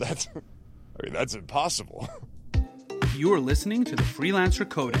That's impossible. You are listening to the Freelancer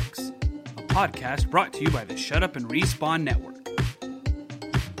Codex, a podcast brought to you by the Shut Up and Respawn Network.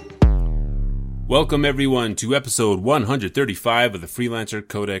 Welcome, everyone, to episode 135 of the Freelancer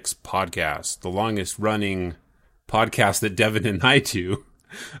Codex podcast, the longest-running podcast that Devin and I do.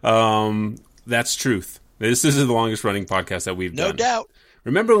 That's truth. This is the longest-running podcast that we've done. No doubt.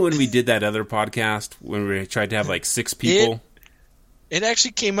 Remember when we did that other podcast when we tried to have like 6 people? It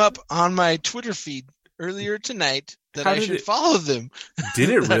actually came up on my Twitter feed earlier tonight that I should follow them. Did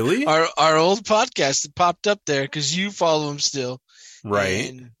it really? Our old podcast that popped up there because you follow them still.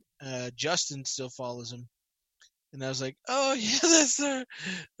 Right. And Justin still follows him. And I was like, oh, yeah, that's it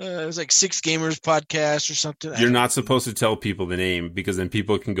was like 6 Gamers podcast or something. You're not supposed to tell people the name because then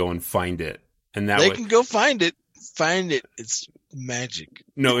people can go and find it. And that they can go find it. Find it. It's magic.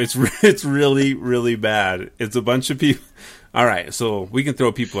 No, it's really, really bad. It's a bunch of people. All right, so we can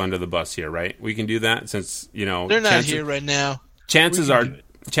throw people under the bus here, right? We can do that since, you know... They're not here right now. Chances are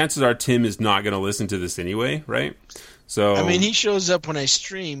Tim is not going to listen to this anyway, right? So I mean, he shows up when I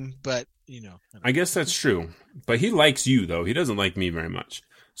stream, but, you know... I guess that's true. But he likes you, though. He doesn't like me very much.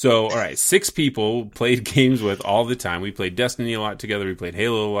 So, all right, 6 people played games with all the time. We played Destiny a lot together. We played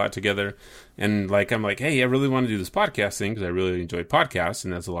Halo a lot together. And, I'm like, hey, I really want to do this podcast thing because I really enjoyed podcasts,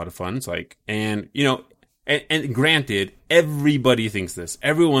 and that's a lot of fun. It's like, and, you know... And granted, everybody thinks this.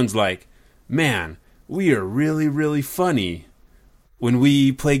 Everyone's like, man, we are really, really funny when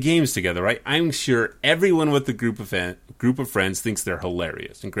we play games together, right? I'm sure everyone with the group of friends thinks they're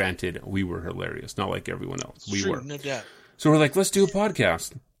hilarious. And granted, we were hilarious, not like everyone else. We were. No doubt. So we're like, let's do a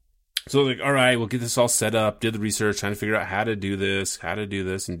podcast. So like, all right, we'll get this all set up, did the research, trying to figure out how to do this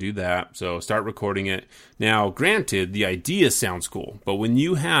and do that. So start recording it. Now, granted, the idea sounds cool, but when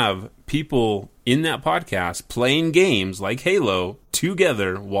you have people in that podcast playing games like Halo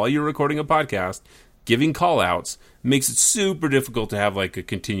together while you're recording a podcast, giving call outs, makes it super difficult to have like a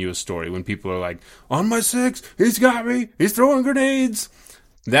continuous story when people are like, on my 6, he's got me, he's throwing grenades.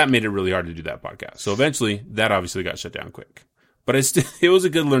 That made it really hard to do that podcast. So eventually, that obviously got shut down quick. But it was a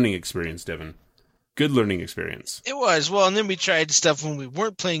good learning experience, Devin. Good learning experience. It was. Well, and then we tried stuff when we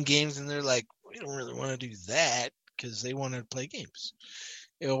weren't playing games, and they're like, we don't really want to do that because they want to play games.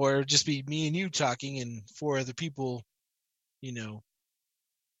 Or just be me and you talking and 4 other people, you know.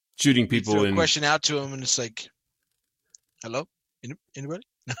 Shooting people throw in. A question out to them, and it's like, hello? Anybody?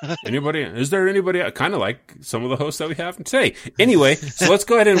 Anybody? Is there anybody? I kind of like some of the hosts that we have today. Anyway, so let's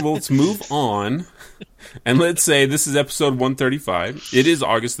go ahead and let's move on. And let's say this is episode 135. It is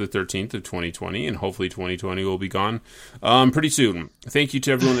August the 13th of 2020, and hopefully 2020 will be gone pretty soon. Thank you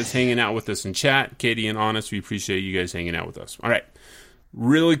to everyone that's hanging out with us in chat. Katie and Honest, we appreciate you guys hanging out with us. All right.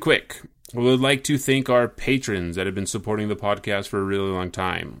 Really quick, we would like to thank our patrons that have been supporting the podcast for a really long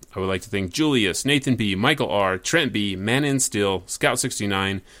time. I would like to thank Julius, Nathan B., Michael R., Trent B., Manon Still,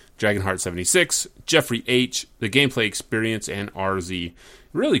 Scout69, Dragonheart76, Jeffrey H., The Gameplay Experience, and RZ.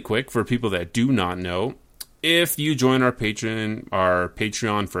 Really quick, for people that do not know, if you join our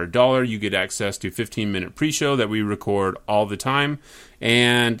Patreon for $1, you get access to 15-minute pre-show that we record all the time.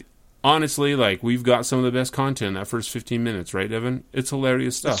 And honestly, we've got some of the best content in that first 15 minutes, right, Evan? It's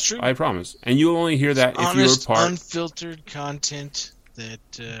hilarious stuff. That's true. I promise. And you'll only hear that if you're part... unfiltered content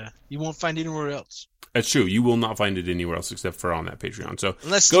that you won't find anywhere else. That's true. You will not find it anywhere else except for on that Patreon. So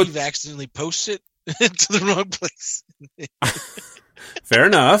unless Steve accidentally posts it to the wrong place. Fair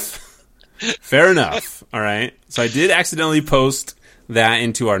enough. All right. So I did accidentally post that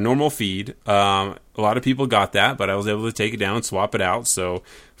into our normal feed. A lot of people got that, but I was able to take it down and swap it out. So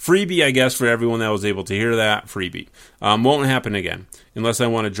freebie, I guess, for everyone that was able to hear that. Freebie. Won't happen again unless I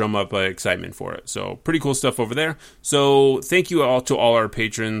want to drum up excitement for it. So pretty cool stuff over there. So thank you all to all our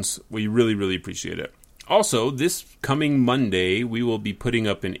patrons. We really, really appreciate it. Also, this coming Monday, we will be putting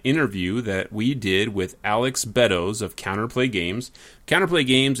up an interview that we did with Alex Beddoes of Counterplay Games. Counterplay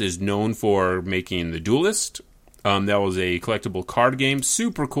Games is known for making The Duelist. That was a collectible card game.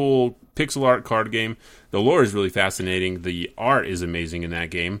 Super cool pixel art card game. The lore is really fascinating. The art is amazing in that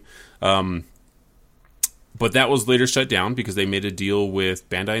game. But that was later shut down because they made a deal with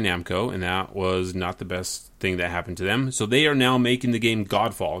Bandai Namco, and that was not the best thing that happened to them. So they are now making the game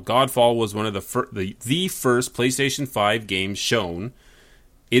Godfall. Godfall was one of the first PlayStation 5 games shown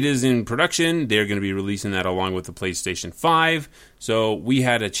it is in production. They're going to be releasing that along with the PlayStation 5. So we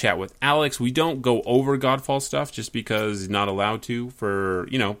had a chat with Alex. We don't go over Godfall stuff just because he's not allowed to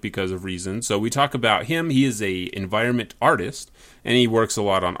because of reasons. So we talk about him. He is a environment artist, and he works a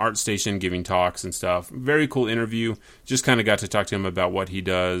lot on ArtStation, giving talks and stuff. Very cool interview. Just kind of got to talk to him about what he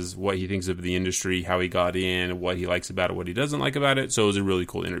does, what he thinks of the industry, how he got in, what he likes about it, what he doesn't like about it. So it was a really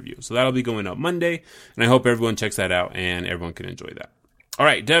cool interview. So that'll be going up Monday, and I hope everyone checks that out and everyone can enjoy that. All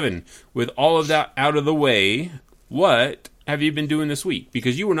right, Devin, with all of that out of the way, what have you been doing this week?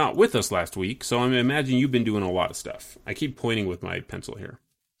 Because you were not with us last week, so I imagine you've been doing a lot of stuff. I keep pointing with my pencil here.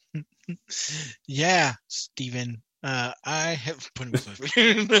 Yeah, Steven. I have put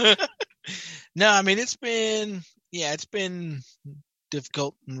it No, I mean it's been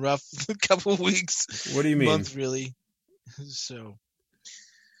difficult and rough a couple of weeks. What do you mean? Month really. So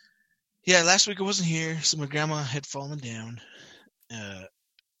yeah, last week I wasn't here, so my grandma had fallen down.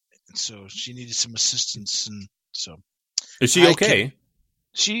 So she needed some assistance, and so is she okay?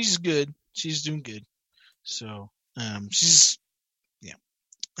 She's good. She's doing good. So she's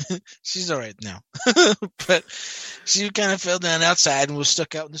she's all right now. But she kind of fell down outside and was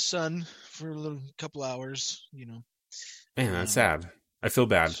stuck out in the sun for a couple hours, Man, that's sad. I feel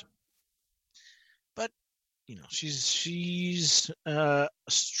bad. But she's a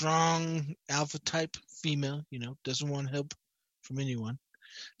strong alpha type female, doesn't want help from anyone.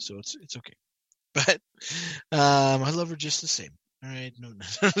 So it's okay. But I love her just the same. All right, no.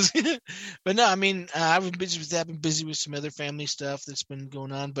 But no, I mean, I've been busy with that. I've been busy with some other family stuff that's been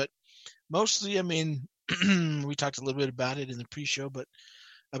going on. But mostly, I mean, we talked a little bit about it in the pre-show, but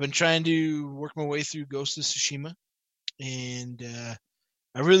I've been trying to work my way through Ghost of Tsushima. And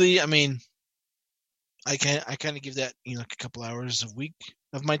I kind of give that, like a couple hours a week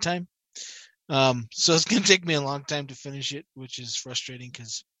of my time. So it's going to take me a long time to finish it, which is frustrating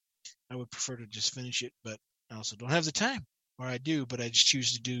because I would prefer to just finish it, but I also don't have the time. Or I do, but I just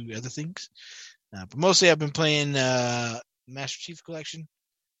choose to do other things. But mostly I've been playing Master Chief Collection,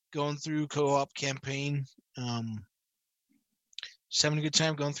 going through co-op campaign, just having a good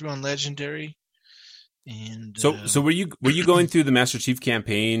time going through on Legendary. And so were you going through the Master Chief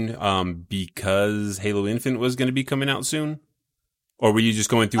campaign because Halo Infinite was going to be coming out soon? Or were you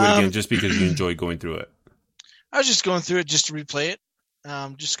just going through it again just because you enjoy going through it? I was just going through it just to replay it.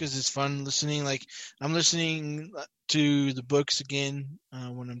 Just because it's fun listening. Like, I'm listening to the books again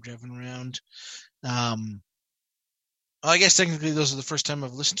when I'm driving around. I guess technically those are the first time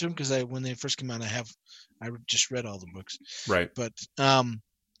I've listened to them because when they first came out, I just read all the books. Right. But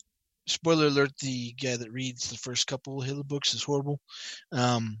spoiler alert: the guy that reads the first couple of Halo books is horrible.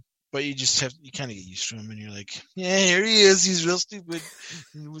 But you kind of get used to him, and you're like, yeah, here he is. He's real stupid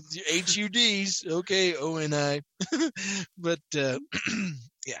with your HUDs. Okay, ONI. But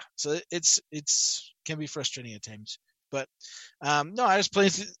yeah, so it's can be frustrating at times. But no, I was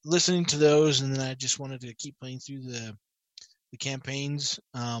listening to those, and then I just wanted to keep playing through the campaigns.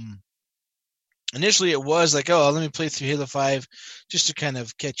 Initially, it was like, let me play through Halo 5 just to kind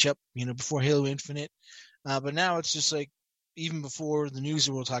of catch up, before Halo Infinite. But now it's just like, even before the news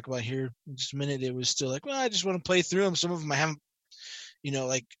that we'll talk about here in just a minute, it was still like, well, I just want to play through them. Some of them I haven't,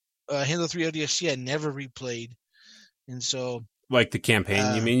 like Halo 3 ODST, I never replayed. And so... Like the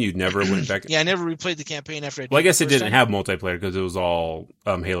campaign, you mean? You never went back? Yeah, I never replayed the campaign after I did. Well, I guess it didn't have multiplayer because it was all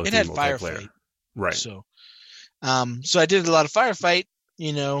Halo 3 it had multiplayer. Firefight. Right. So I did a lot of Firefight,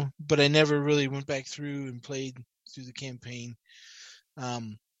 but I never really went back through and played through the campaign.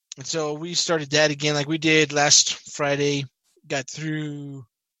 And so we started that again like we did last Friday. Got through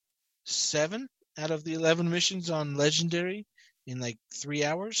 7 out of the 11 missions on Legendary in like 3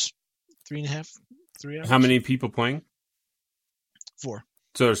 hours, 3.5, 3 hours. How many people playing? 4.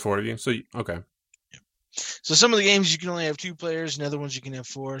 So there's 4 of you. So okay. Yeah. So some of the games you can only have 2 players, and other ones you can have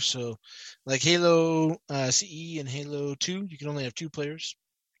 4. So like Halo CE and Halo 2, you can only have 2 players.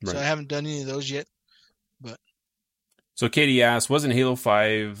 Right. So I haven't done any of those yet, but. So Katie asked, wasn't Halo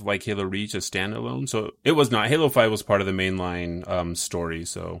 5 like Halo Reach a standalone? So it was not. Halo 5 was part of the mainline story.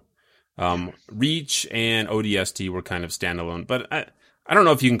 So Reach and ODST were kind of standalone. But I don't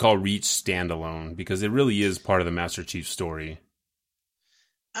know if you can call Reach standalone because it really is part of the Master Chief story.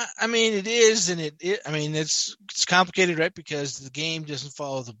 I mean, it is, and it's complicated, right? Because the game doesn't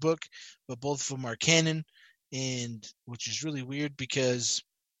follow the book, but both of them are canon, and which is really weird because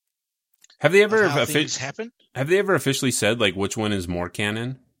have they ever Have they ever officially said like which one is more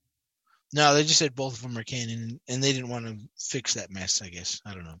canon? No, they just said both of them are canon, and they didn't want to fix that mess. I guess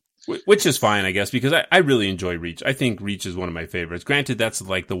I don't know. Which is fine, I guess, because I really enjoy Reach. I think Reach is one of my favorites. Granted, that's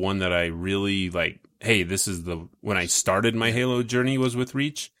like the one that I really like hey, this is when I started my Halo journey was with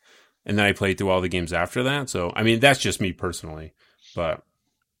Reach, and then I played through all the games after that. So, I mean, that's just me personally, but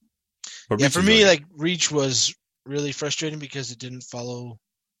yeah, Reach for is me, really- like Reach was really frustrating because it didn't follow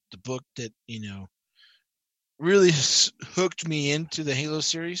the book that really hooked me into the Halo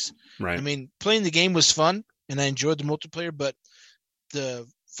series. right. I mean, playing the game was fun, and I enjoyed the multiplayer, but the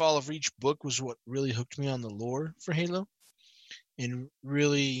Fall of Reach book was what really hooked me on the lore for Halo, and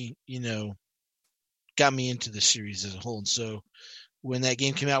really, got me into the series as a whole. And so, when that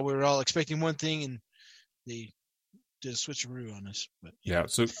game came out, we were all expecting one thing, and they did a switcheroo on us. But Yeah.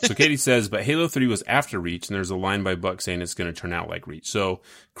 So Katie says, but Halo 3 was after Reach, and there's a line by Buck saying it's going to turn out like Reach. So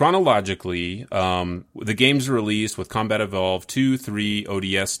chronologically, the games are released with Combat Evolved 2, 3,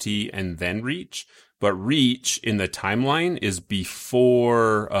 ODST, and then Reach. But Reach in the timeline is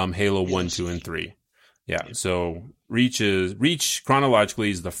before Halo 1, 2, and 3. Yeah. So Reach chronologically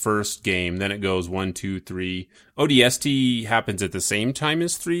is the first game. Then it goes 1, 2, 3. ODST happens at the same time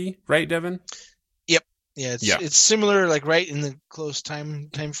as 3, right, Devin? yeah, it's similar, like right in the close time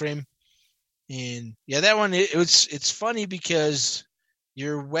frame. And yeah, that one it's funny because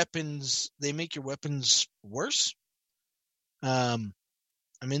your weapons, they make your weapons worse. I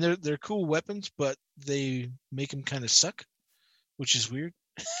mean, they're cool weapons, but they make them kind of suck, which is weird.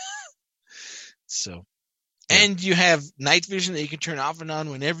 So, and you have night vision that you can turn off and on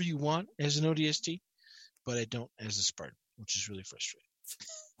whenever you want as an ODST, but I don't as a Spartan, which is really frustrating.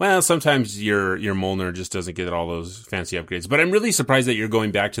 Well, sometimes your Molnar just doesn't get all those fancy upgrades. But I'm really surprised that you're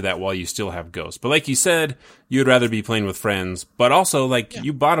going back to that while you still have Ghost. But like you said, you'd rather be playing with friends. But also,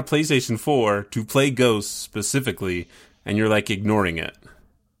 you bought a PlayStation 4 to play Ghost specifically, and you're ignoring it.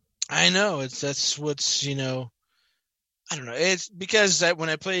 I know. That's what's, I don't know. It's because when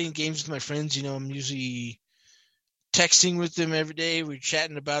I play games with my friends, I'm usually texting with them every day. We're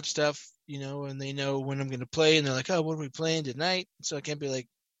chatting about stuff, and they know when I'm going to play. And they're like, oh, what are we playing tonight? So I can't be like,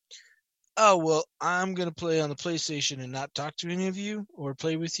 oh, well, I'm going to play on the PlayStation and not talk to any of you or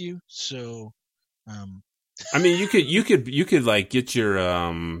play with you. So, I mean, you could get your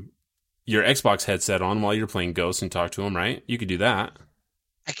Xbox headset on while you're playing Ghost and talk to them, right? You could do that.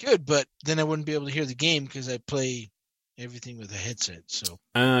 I could, but then I wouldn't be able to hear the game because I play everything with a headset. So,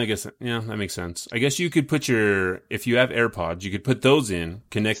 I guess, yeah, that makes sense. I guess you could put if you have AirPods, you could put those in,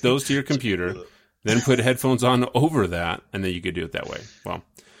 connect those to your computer, then put headphones on over that, and then you could do it that way. Well,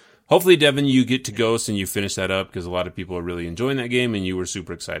 hopefully, Devin, you get to Ghost and you finish that up because a lot of people are really enjoying that game and you were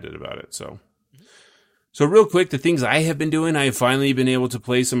super excited about it. So real quick, the things I have been doing, I have finally been able to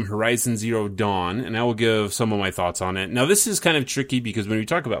play some Horizon Zero Dawn, and I will give some of my thoughts on it. Now, this is kind of tricky because when we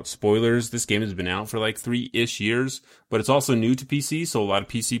talk about spoilers, this game has been out for 3-ish years, but it's also new to PC, so a lot of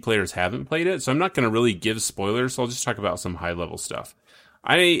PC players haven't played it. So I'm not going to really give spoilers, so I'll just talk about some high-level stuff.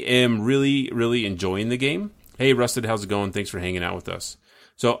 I am really, really enjoying the game. Hey, Rusted, how's it going? Thanks for hanging out with us.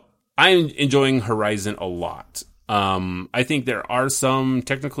 So I'm enjoying Horizon a lot. I think there are some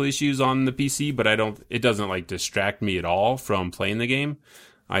technical issues on the PC, but it doesn't distract me at all from playing the game.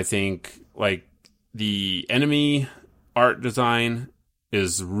 I think the enemy art design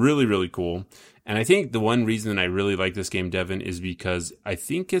is really, really cool. And I think the one reason I really like this game, Devin, is because I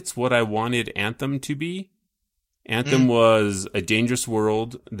think it's what I wanted Anthem to be. Anthem was a dangerous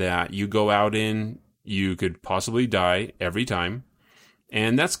world that you go out in, you could possibly die every time.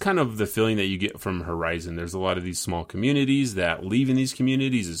 And that's kind of the feeling that you get from Horizon. There's a lot of these small communities that leaving these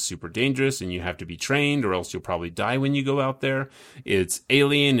communities is super dangerous and you have to be trained or else you'll probably die when you go out there. It's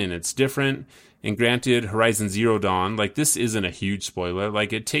alien and it's different. And granted, Horizon Zero Dawn, this isn't a huge spoiler.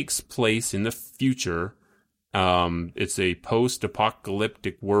 It takes place in the future. It's a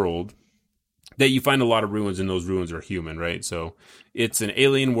post-apocalyptic world that you find a lot of ruins, and those ruins are human, right? So it's an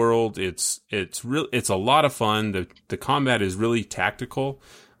alien world. It's a lot of fun. The combat is really tactical.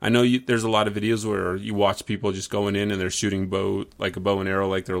 I know there's a lot of videos where you watch people just going in and they're shooting a bow and arrow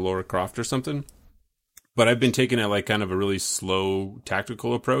like they're Lara Croft or something. But I've been taking it kind of a really slow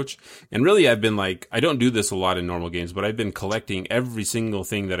tactical approach. And really I've been I don't do this a lot in normal games, but I've been collecting every single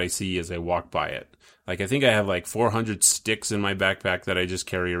thing that I see as I walk by it. I think I have 400 sticks in my backpack that I just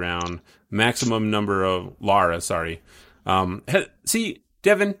carry around. Maximum number of Lara, sorry. See,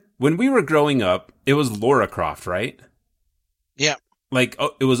 Devin, when we were growing up, it was Lara Croft, right? Yeah.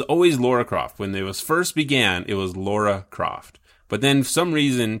 It was always Lara Croft. When they first began, it was Lara Croft. But then for some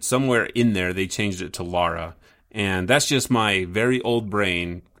reason, somewhere in there, they changed it to Lara. And that's just my very old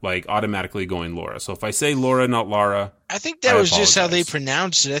brain, automatically going Lara. So if I say Laura, not Lara, I think that was just how they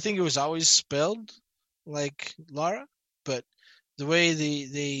pronounced it. I think it was always spelled like Lara, but the way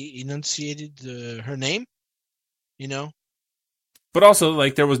they enunciated her name, But also,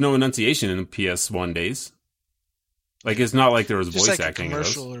 like, there was no enunciation in the PS1 days. Like, it's not like there was Just voice like acting. a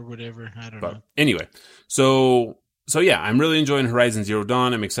commercial or whatever. I don't know. Anyway, so yeah, I'm really enjoying Horizon Zero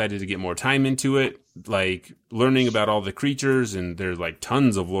Dawn. I'm excited to get more time into it, like learning about all the creatures, and there's like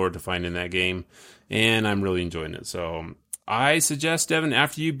tons of lore to find in that game, and I'm really enjoying it. So I suggest, Devin,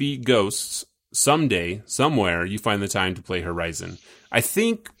 after you beat Ghosts, someday, somewhere, you find the time to play Horizon. I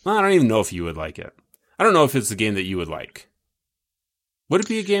don't even know if you would like it. I don't know if it's a game that you would like. Would it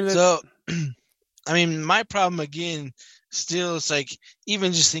be a game that... So, I mean, my problem again, still, is like,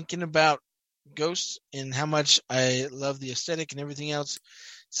 even just thinking about Ghosts and how much I love the aesthetic and everything else,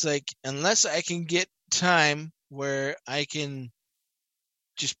 it's like, unless I can get time where I can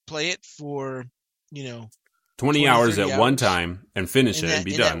just play it for, 20 hours at one time and finish it and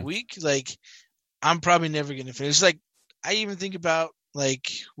be done. That week, like, I'm probably never going to finish. Like, I even think about,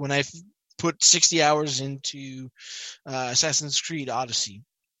 like, when I put 60 hours into Assassin's Creed Odyssey.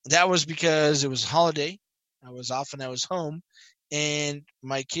 That was because it was a holiday. I was off and I was home, and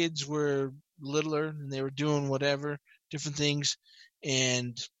my kids were littler and they were doing whatever, different things.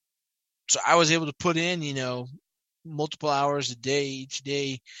 And so I was able to put in, multiple hours a day each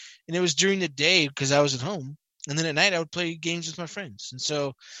day. And it was during the day because I was at home. And then at night I would play games with my friends. And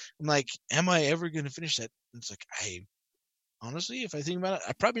so I'm like, am I ever going to finish that? And it's like, honestly, if I think about it,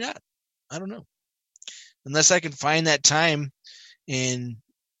 I probably not. I don't know. Unless I can find that time, and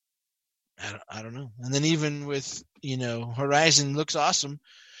I don't know. And then even with, Horizon looks awesome.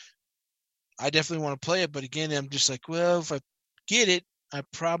 I definitely want to play it. But again, I'm just like, well, if I get it, I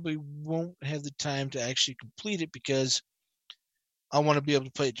probably won't have the time to actually complete it because I want to be able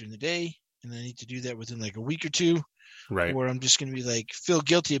to play it during the day. And I need to do that within like a week or two. Right. Or I'm just going to be like, feel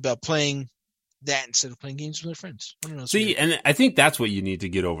guilty about playing that instead of playing games with my friends. I don't know. See, and I think that's what you need to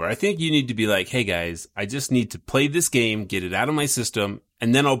get over. I think you need to be like, hey guys, I just need to play this game, get it out of my system,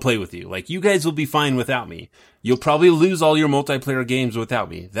 and then I'll play with you. Like, you guys will be fine without me. You'll probably lose all your multiplayer games without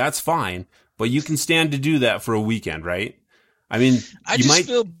me. That's fine, but you can stand to do that for a weekend, right? I mean, I just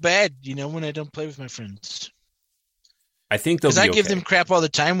feel bad, when I don't play with my friends. I think they'll be okay. Because I give them crap all the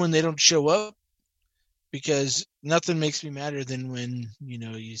time when they don't show up. Because nothing makes me madder than when,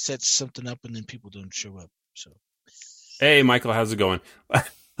 you set something up and then people don't show up. So, hey, Michael, how's it going?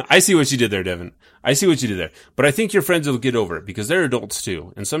 I see what you did there, Devin. I see what you did there. But I think your friends will get over it because they're adults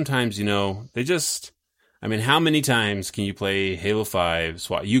too. And sometimes, they just... I mean, how many times can you play Halo 5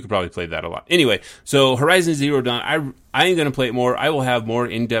 SWAT? You could probably play that a lot. Anyway, so Horizon Zero Dawn, I am going to play it more. I will have more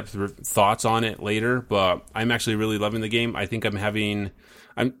in-depth thoughts on it later, but I'm actually really loving the game. I think I'm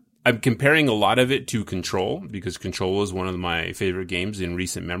comparing a lot of it to Control because Control is one of my favorite games in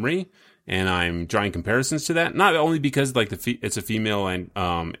recent memory, and I'm drawing comparisons to that. Not only because like it's a female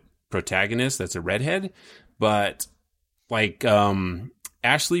and protagonist that's a redhead, but like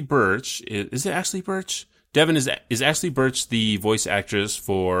Ashley Birch is it Ashley Birch? Devin, is Ashley Birch the voice actress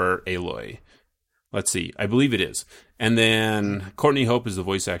for Aloy? Let's see. I believe it is. And then Courtney Hope is the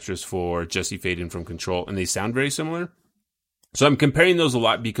voice actress for Jesse Faden from Control, and they sound very similar. So I'm comparing those a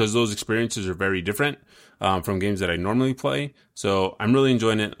lot because those experiences are very different from games that I normally play. So I'm really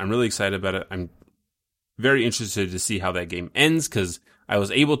enjoying it. I'm really excited about it. I'm very interested to see how that game ends because I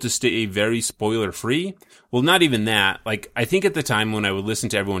was able to stay very spoiler free. Well, not even that. Like, I think at the time when I would listen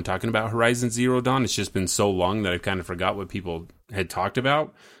to everyone talking about Horizon Zero Dawn, it's just been so long that I kind of forgot what people had talked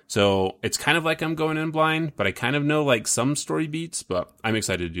about. So it's kind of like I'm going in blind, but I kind of know like some story beats, but I'm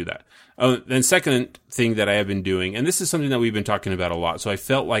excited to do that. Then second thing that I have been doing, and this is something that we've been talking about a lot, so I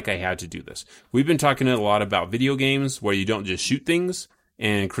felt like I had to do this. We've been talking a lot about video games where you don't just shoot things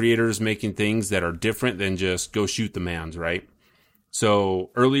and creators making things that are different than just go shoot the mans, right?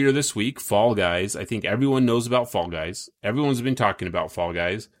 So earlier this week, Fall Guys, I think everyone knows about Fall Guys. Everyone's been talking about Fall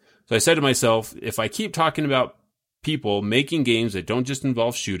Guys. So I said to myself, if I keep talking about people making games that don't just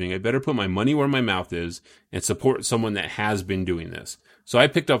involve shooting, I better put my money where my mouth is and support someone that has been doing this. So I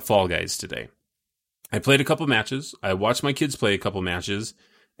picked up Fall Guys today. I played a couple matches. I watched my kids play a couple matches,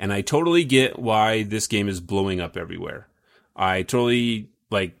 and I totally get why this game is blowing up everywhere. I totally,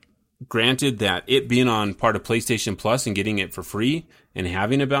 granted that it being on part of PlayStation Plus and getting it for free and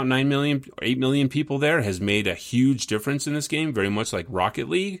having about 9 million, 8 million people there has made a huge difference in this game, very much like Rocket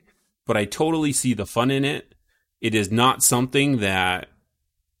League, but I totally see the fun in it. It is not something that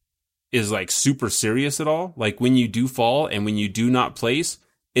is super serious at all. Like when you do fall and when you do not place,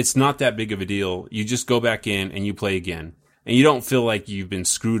 it's not that big of a deal. You just go back in and you play again. And you don't feel like you've been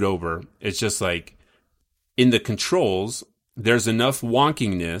screwed over. It's just like in the controls, there's enough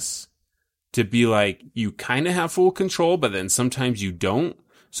wonkiness to be like, you kind of have full control, but then sometimes you don't.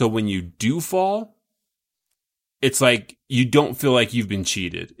 So when you do fall, it's like you don't feel like you've been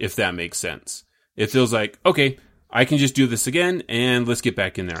cheated, if that makes sense. It feels like, okay, I can just do this again and let's get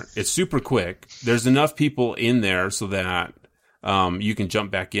back in there. It's super quick. There's enough people in there so that you can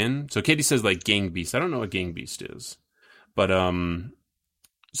jump back in. So Katie says like Gang Beast. I don't know what Gang Beast is. But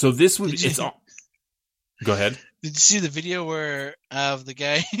so this would go ahead. Did you see the video where of the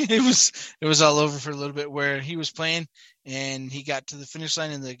guy? It was all over for a little bit where he was playing and he got to the finish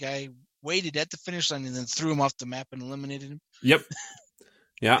line and the guy waited at the finish line and then threw him off the map and eliminated him. Yep.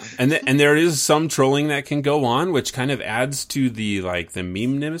 Yeah, and there is some trolling that can go on, which kind of adds to the like the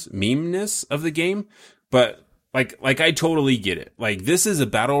memeness of the game. But like I totally get it. Like this is a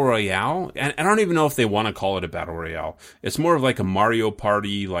battle royale, and I don't even know if they want to call it a battle royale. It's more of like a Mario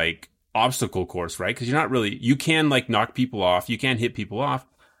Party like obstacle course, right? Because you can like knock people off, you can hit people off,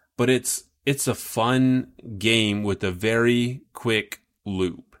 but it's a fun game with a very quick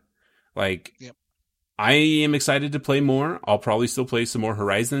loop. Like, yep. I am excited to play more. I'll probably still play some more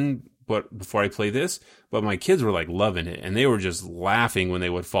Horizon, but before I play this, but my kids were like loving it and they were just laughing when they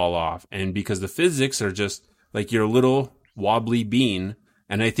would fall off. And because the physics are just like your little wobbly bean.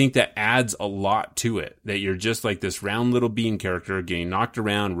 And I think that adds a lot to it, that you're just like this round little bean character getting knocked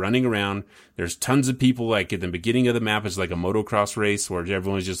around, running around. There's tons of people like at the beginning of the map. It's like a motocross race where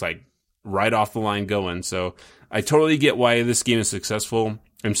everyone's just like right off the line going. So I totally get why this game is successful.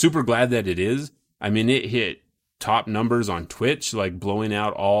 I'm super glad that it is. I mean, it hit top numbers on Twitch, like blowing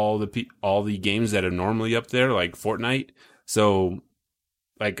out all the games that are normally up there, like Fortnite. So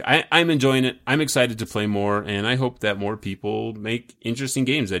like I'm enjoying it. I'm excited to play more, and I hope that more people make interesting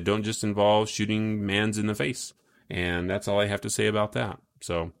games that don't just involve shooting mans in the face. And that's all I have to say about that.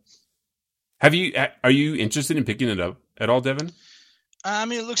 So, are you interested in picking it up at all, Devin? I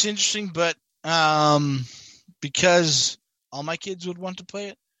mean, it looks interesting, but because all my kids would want to play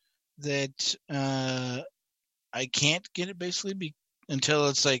it, that I can't get it basically until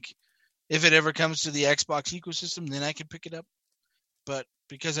it's like, if it ever comes to the Xbox ecosystem, then I can pick it up. But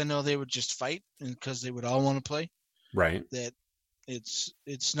because I know they would just fight and because they would all want to play, right? That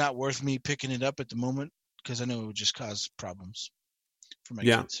it's not worth me picking it up at the moment because I know it would just cause problems for my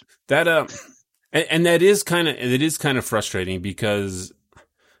kids. That and that is kind of frustrating because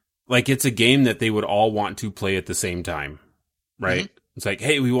like it's a game that they would all want to play at the same time, right? Mm-hmm. It's like,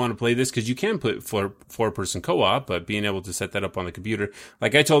 hey, we want to play this because you can put four-person co-op, but being able to set that up on the computer.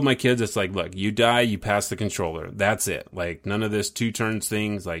 Like I told my kids, it's like, look, you die, you pass the controller. That's it. Like none of this 2 turns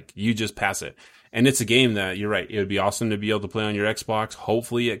things. Like you just pass it. And it's a game that you're right. It would be awesome to be able to play on your Xbox.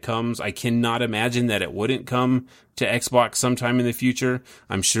 Hopefully it comes. I cannot imagine that it wouldn't come to Xbox sometime in the future.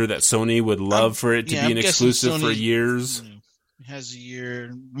 I'm sure that Sony would love for it to be an exclusive Sony, for years. It has a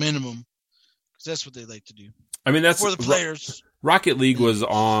year minimum because that's what they like to do. I mean, that's for the players. Rocket League was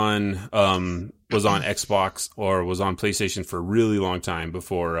on Xbox or was on PlayStation for a really long time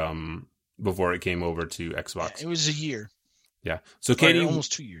before it came over to Xbox. Yeah, it was a year. Yeah. So Katie,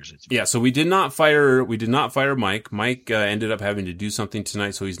 almost 2 years. I think. Yeah. So we did not fire Mike. Mike ended up having to do something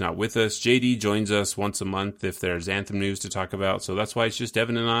tonight, so he's not with us. JD joins us once a month if there's Anthem news to talk about. So that's why it's just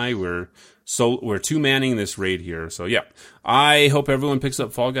Devin and I. We're 2-manning this raid here. So yeah, I hope everyone picks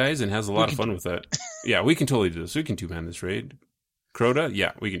up Fall Guys and has a lot of fun with it. Yeah, we can totally do this. We can 2-man this raid. Crota?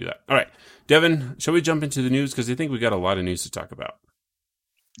 Yeah, we can do that. All right. Devin, shall we jump into the news? Because I think we got a lot of news to talk about.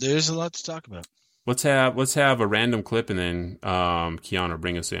 There's a lot to talk about. Let's have a random clip and then Keanu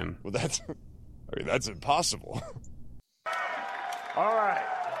bring us in. Well, that's impossible. All right.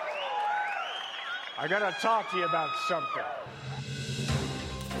 I got to talk to you about something.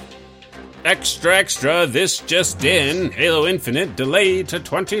 Extra, this just in. Halo Infinite delayed to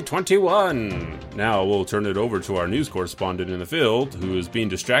 2021. Now we'll turn it over to our news correspondent in the field who is being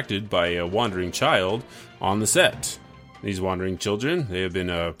distracted by a wandering child on the set. These wandering children, they have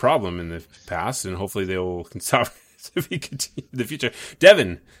been a problem in the past, and hopefully they will stop to be continued in the future.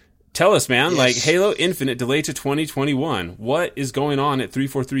 Devin, tell us, man, like Halo Infinite delayed to 2021. What is going on at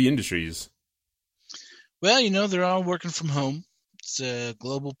 343 Industries? Well, they're all working from home. It's a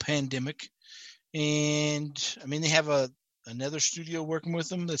global pandemic. And, I mean, they have another studio working with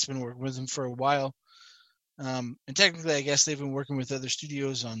them that's been working with them for a while. And technically, I guess they've been working with other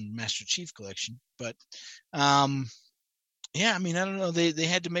studios on Master Chief Collection. But, yeah, I mean, I don't know. They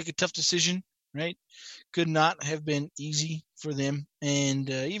had to make a tough decision, right? Could not have been easy for them. And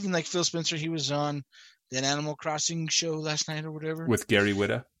even like Phil Spencer, he was on that Animal Crossing show last night or whatever. With Gary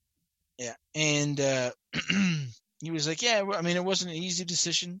Whitta. Yeah. And he was like, yeah, I mean, it wasn't an easy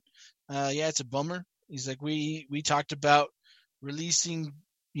decision. Yeah, it's a bummer. He's like, we talked about releasing,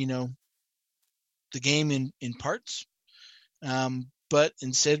 the game in parts. But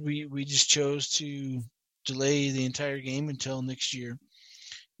instead we just chose to delay the entire game until next year,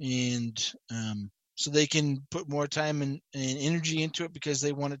 and so they can put more time and energy into it because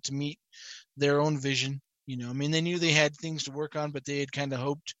they wanted to meet their own vision. You know, I mean, they knew they had things to work on, but they had kind of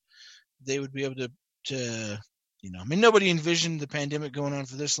hoped they would be able to, you know, I mean, nobody envisioned the pandemic going on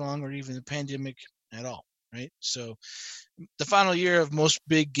for this long, or even the pandemic at all, right? So the final year of most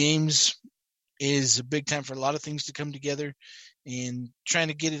big games is a big time for a lot of things to come together, and trying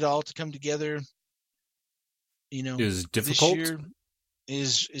to get it all to come together, you know, is difficult. This year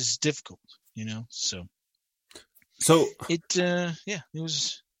is difficult, you know. So it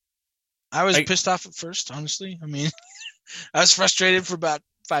was. I was pissed off at first, honestly. I mean, I was frustrated for about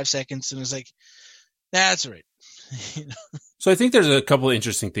 5 seconds, and I was like, "That's all right." You know? So I think there's a couple of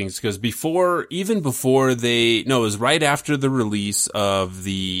interesting things, because it was right after the release of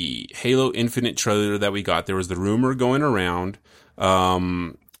the Halo Infinite trailer that we got. There was the rumor going around.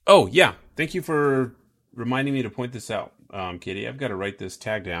 Oh yeah, thank you for reminding me to point this out, Katie. I've got to write this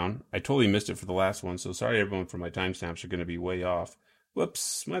tag down. I totally missed it for the last one, so sorry everyone for my timestamps are going to be way off.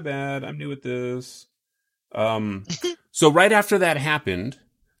 Whoops, my bad. I'm new at this. So right after that happened,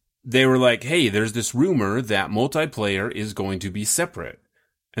 they were like, hey, there's this rumor that multiplayer is going to be separate.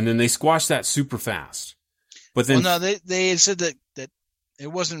 And then they squashed that super fast. But then, well, no, they had said that it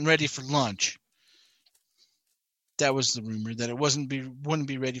wasn't ready for launch. That was the rumor, that it wouldn't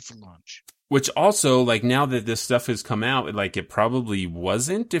be ready for launch. Which also, like, now that this stuff has come out, like, it probably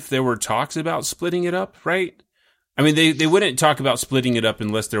wasn't if there were talks about splitting it up, right? I mean, they wouldn't talk about splitting it up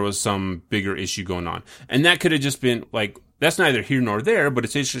unless there was some bigger issue going on. And that could have just been, like, that's neither here nor there, but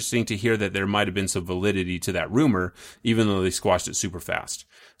it's interesting to hear that there might have been some validity to that rumor, even though they squashed it super fast.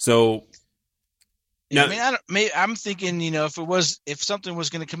 So, yeah, I mean, I'm thinking, you know, if something was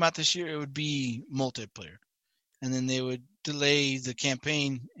going to come out this year, it would be multiplayer. And then they would delay the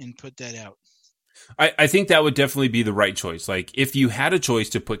campaign and put that out. I think that would definitely be the right choice. Like, if you had a choice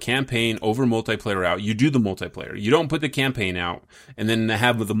to put campaign over multiplayer out, you do the multiplayer. You don't put the campaign out and then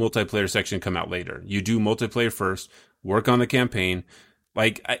have the multiplayer section come out later. You do multiplayer first, work on the campaign.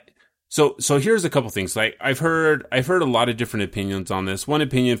 Like, so here's a couple things. Like, I've heard a lot of different opinions on this. One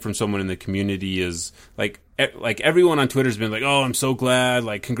opinion from someone in the community is like everyone on Twitter's been like, oh, I'm so glad,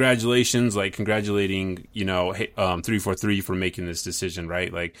 like, congratulations, like, congratulating, you know, 343 for making this decision,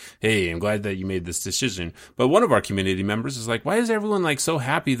 right? Like, hey, I'm glad that you made this decision. But one of our community members is like, why is everyone, like, so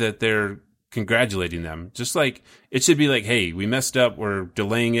happy that they're congratulating them? Just like, it should be like, hey, we messed up, we're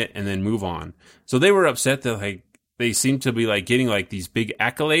delaying it, and then move on. So they were upset that, like, they seem to be, like, getting, like, these big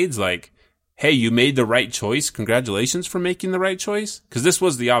accolades, like, hey, you made the right choice. Congratulations for making the right choice. Because this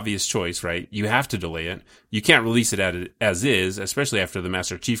was the obvious choice, right? You have to delay it. You can't release it as is, especially after the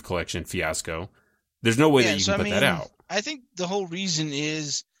Master Chief Collection fiasco. There's no way that you can put that out. I think the whole reason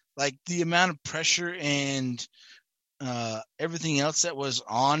is, like, the amount of pressure and everything else that was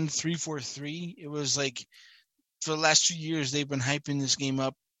on 343. It was like, for the last 2 years, they've been hyping this game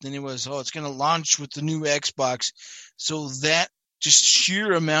up. Then it was, it's going to launch with the new Xbox. So that just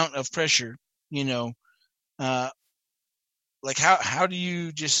sheer amount of pressure, you know, like how do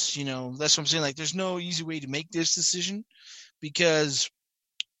you just, you know, that's what I'm saying. Like, there's no easy way to make this decision, because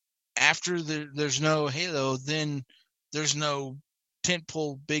after there's no Halo, then there's no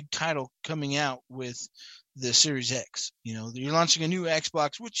tentpole big title coming out with the Series X. You know, you're launching a new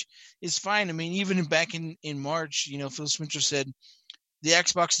Xbox, which is fine. I mean, even back in March, you know, Phil Spencer said the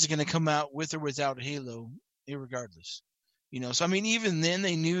Xbox is going to come out with or without Halo, irregardless. You know, so I mean, even then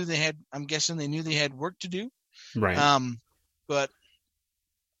I'm guessing they knew they had work to do. Right. But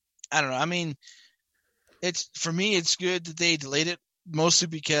I don't know. I mean, for me, it's good that they delayed it, mostly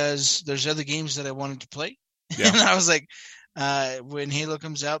because there's other games that I wanted to play. Yeah. And I was like, when Halo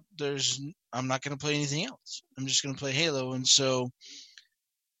comes out, I'm not going to play anything else. I'm just going to play Halo. And so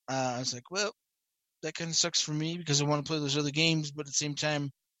I was like, well, that kind of sucks for me because I want to play those other games, but at the same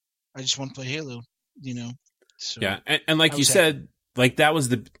time, I just want to play Halo, you know? So yeah, and like you said, like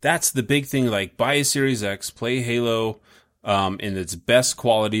that's the big thing. Like, buy a Series X, play Halo in its best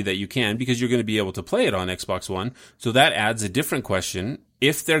quality that you can, because you're going to be able to play it on Xbox One. So that adds a different question.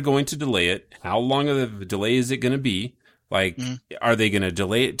 If they're going to delay it, how long of a delay is it going to be? Like, are they going to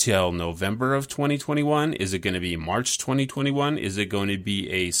delay it till November of 2021? Is it going to be March 2021? Is it going to be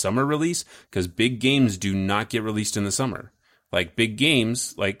a summer release? Because big games do not get released in the summer. Like, big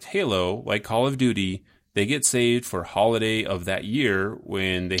games like Halo, like Call of Duty, they get saved for holiday of that year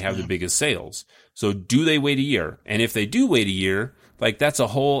when they have the biggest sales. So do they wait a year? And if they do wait a year, like, that's a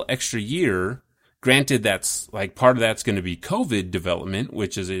whole extra year Granted, that's like part of that's going to be COVID development,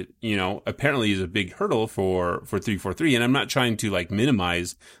 which is apparently is a big hurdle for 343. And I'm not trying to like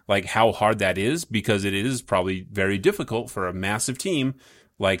minimize like how hard that is, because it is probably very difficult for a massive team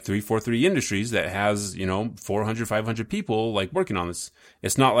like 343 Industries that has, 400, 500 people like working on this.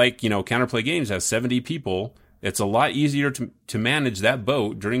 It's not like, Counterplay Games has 70 people. It's a lot easier to manage that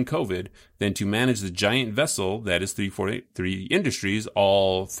boat during COVID than to manage the giant vessel that is 343 Industries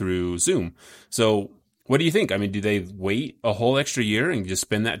all through Zoom. So what do you think? I mean, do they wait a whole extra year and just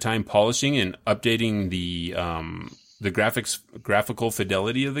spend that time polishing and updating the graphical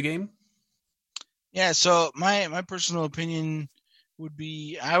fidelity of the game? Yeah, so my personal opinion would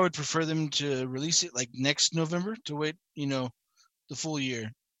be I would prefer them to release it like next November, to wait, the full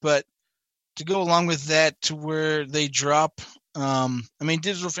year. But to go along with that, to where they drop,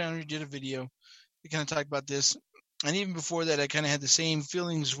 Digital Foundry did a video. They kind of talked about this. And even before that, I kind of had the same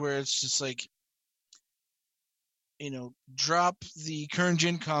feelings where it's just like, drop the current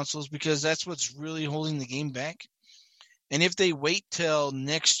gen consoles, because that's what's really holding the game back. And if they wait till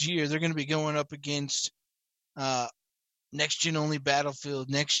next year, they're going to be going up against next gen only Battlefield,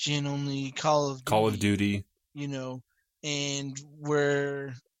 next gen only Call of Duty, and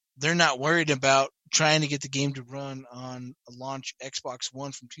where they're not worried about trying to get the game to run on a launch Xbox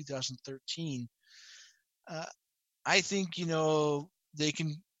One from 2013. I think, they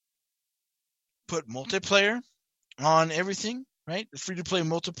can put multiplayer on everything, right? Free-to-play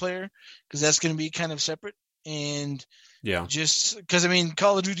multiplayer, because that's going to be kind of separate. And yeah, just because,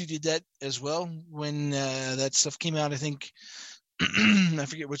 Call of Duty did that as well when that stuff came out. I think, I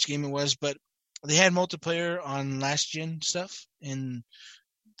forget which game it was, but they had multiplayer on last gen stuff, and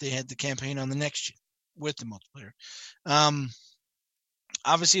they had the campaign on the next gen with the multiplayer.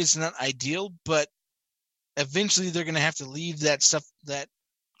 Obviously, it's not ideal, but eventually they're going to have to leave that stuff, that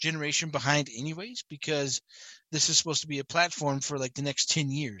generation behind anyways, because this is supposed to be a platform for like the next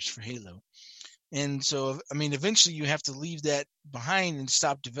 10 years for Halo. And so, eventually you have to leave that behind and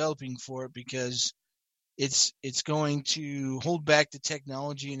stop developing for it, because it's going to hold back the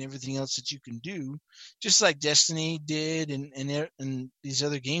technology and everything else that you can do, just like Destiny did and these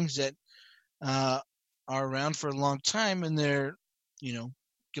other games that are around for a long time, and they're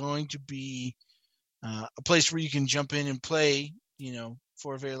going to be a place where you can jump in and play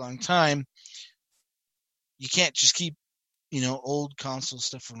for a very long time. You can't just keep old console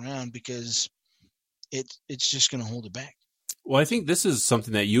stuff around, because it's just going to hold it back. Well, I think this is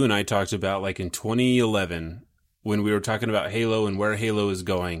something that you and I talked about like in 2011 when we were talking about Halo and where Halo is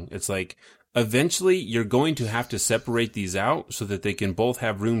going. It's like eventually you're going to have to separate these out so that they can both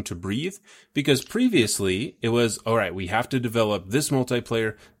have room to breathe, because previously it was, all right, we have to develop this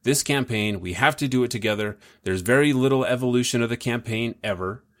multiplayer, this campaign, we have to do it together. There's very little evolution of the campaign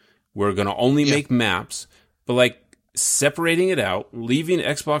ever. We're going to only make maps, but like separating it out, leaving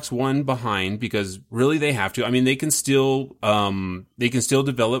Xbox One behind, because really they have to. They can still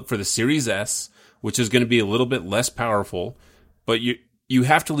develop for the Series S, which is going to be a little bit less powerful, but you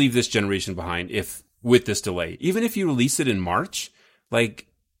have to leave this generation behind with this delay. Even if you release it in March, I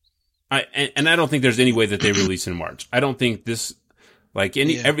don't think there's any way that they release in March. I don't think this, how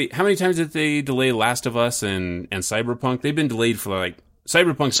many times did they delay Last of Us and Cyberpunk? They've been delayed for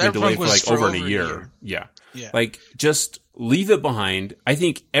Cyberpunk's been delayed for over a year. Yeah. Just leave it behind. I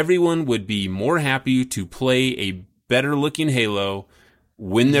think everyone would be more happy to play a better looking Halo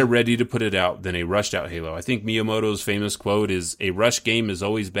when they're ready to put it out than a rushed out Halo. I think Miyamoto's famous quote is, a rushed game is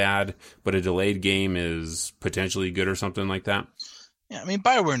always bad, but a delayed game is potentially good, or something like that. Yeah,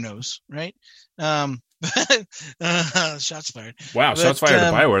 BioWare knows, right? Shots fired. Wow, shots fired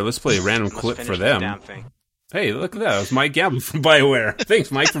to BioWare. Let's play a random clip for them. Hey, look at that. It was Mike Gamble from BioWare.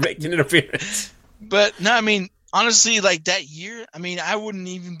 Thanks, Mike, for making an appearance. But no, honestly, like that year, I wouldn't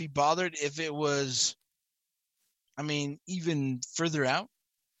even be bothered if it was, even further out.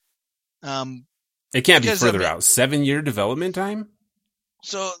 It can't be further out. 7-year development time?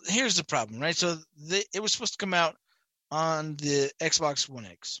 So here's the problem, right? So it was supposed to come out on the Xbox One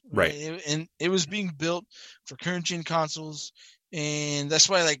X. Right. And it was being built for current gen consoles. And that's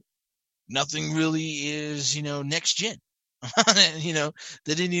why, nothing really is, next gen. They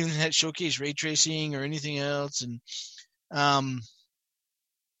didn't even showcase ray tracing or anything else. And,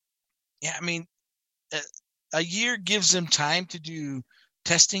 a year gives them time to do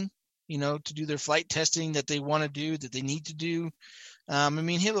testing, to do their flight testing that they want to do, that they need to do.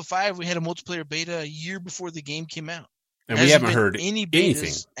 Halo 5, we had a multiplayer beta a year before the game came out. And we haven't heard any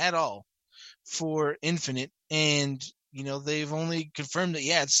anything at all for Infinite. And, they've only confirmed that,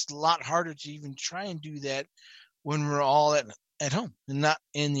 it's a lot harder to even try and do that when we're all at home and not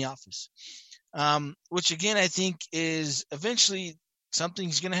in the office. Which again, I think is eventually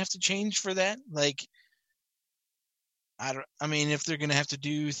something's going to have to change for that. Like, I mean, if they're going to have to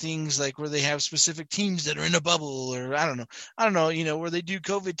do things like where they have specific teams that are in a bubble, or I don't know, where they do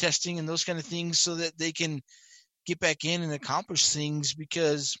COVID testing and those kind of things so that they can get back in and accomplish things.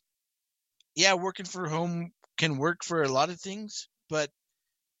 Because, yeah, working from home can work for a lot of things, but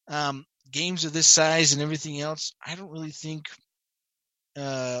games of this size and everything else, I don't really think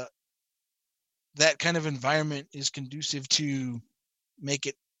that kind of environment is conducive to make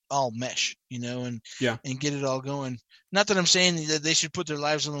it all mesh, and get it all going. Not that I'm saying that they should put their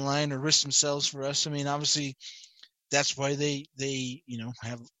lives on the line or risk themselves for us. I mean, obviously that's why they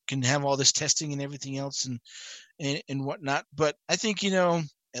can have all this testing and everything else and whatnot. But I think,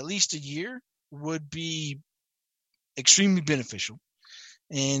 at least a year would be extremely beneficial,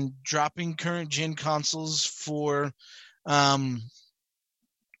 and dropping current gen consoles for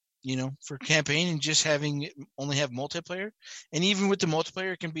for campaign and just only have multiplayer. And even with the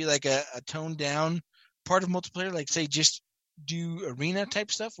multiplayer, it can be like a toned down part of multiplayer, like say just do arena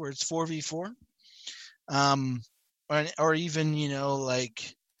type stuff where it's 4v4. Or even,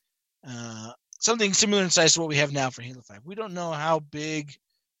 like something similar in size to what we have now for Halo 5. We don't know how big,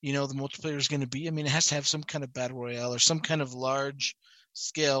 the multiplayer is going to be. I mean, it has to have some kind of battle royale or some kind of large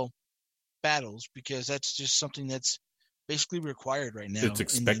scale battles, because that's just something that's basically required right now. It's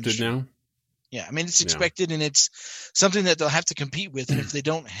expected now. Yeah, I mean, it's expected, and it's something that they'll have to compete with. And if they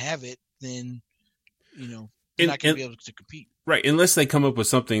don't have it, then they're not going to be able to compete. Right, unless they come up with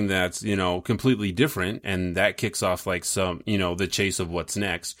something that's completely different, and that kicks off like some the chase of what's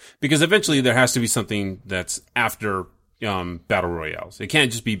next. Because eventually there has to be something that's after battle royales. It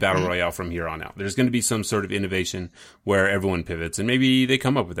can't just be battle royale from here on out. There's going to be some sort of innovation where everyone pivots, and maybe they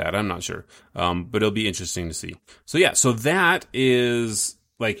come up with that. I'm not sure. But it'll be interesting to see. So yeah, so that is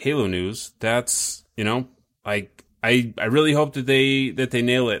like Halo news. That's, like I really hope that they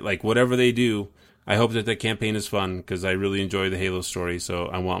nail it. Like whatever they do, I hope that the campaign is fun, because I really enjoy the Halo story. So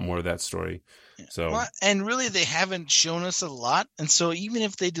I want more of that story. So, and really they haven't shown us a lot. And so even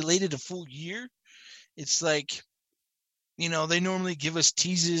if they delayed it a full year, it's like, they normally give us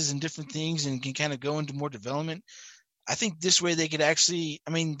teases and different things and can kind of go into more development. I think this way they could actually,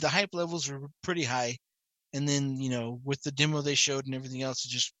 I mean, the hype levels were pretty high. And then, with the demo they showed and everything else, it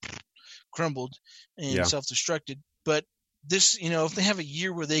just crumbled and self-destructed. But this, if they have a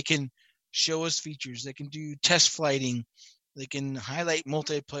year where they can show us features, they can do test flighting, they can highlight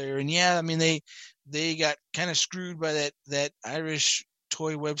multiplayer. And yeah, I mean, they got kind of screwed by that Irish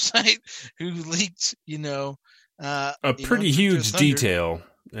toy website who leaked, a pretty huge detail.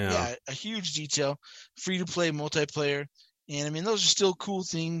 Yeah, a huge detail. Free to play multiplayer. And I mean, those are still cool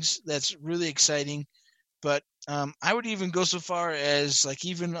things. That's really exciting. But I would even go so far as like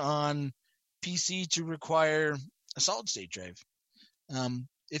even on PC to require a solid state drive.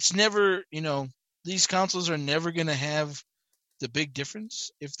 It's never, these consoles are never going to have the big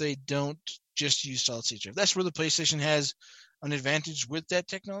difference if they don't just use solid state drive. That's where the PlayStation has an advantage with that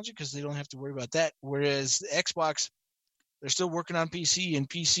technology, because they don't have to worry about that. Whereas the Xbox, they're still working on PC, and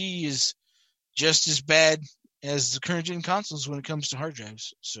PC is just as bad as the current gen consoles when it comes to hard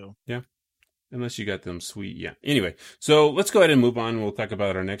drives. So yeah, unless you got them sweet. Yeah. Anyway, so let's go ahead and move on. We'll talk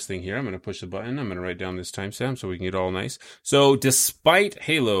about our next thing here. I'm going to push the button. I'm going to write down this timestamp so we can get all nice. So despite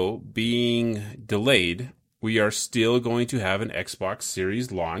Halo being delayed, we are still going to have an Xbox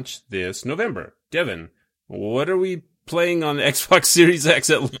Series launch this November. Devin, what are we playing on the Xbox Series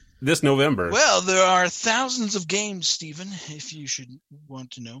X this November? Well, there are thousands of games, Stephen, if you should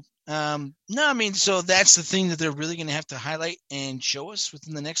want to know. No, I mean, so that's the thing that they're really going to have to highlight and show us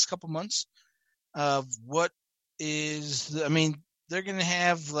within the next couple months of what is, they're going to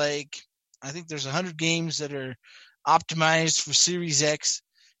have like, I think there's 100 games that are optimized for Series X,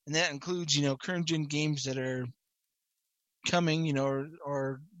 and that includes, current gen games that are coming,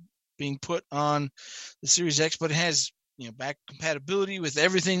 or being put on the Series X, but it has, back compatibility with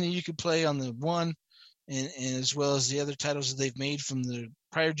everything that you could play on the One, and as well as the other titles that they've made from the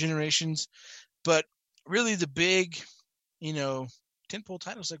prior generations. But really the big, tentpole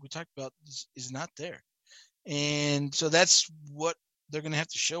titles like we talked about is not there. And so that's what they're going to have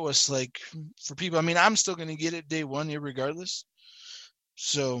to show us, like, for people. I mean, I'm still going to get it day one regardless.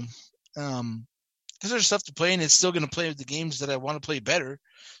 So, because there's stuff to play, and it's still going to play the games that I want to play better.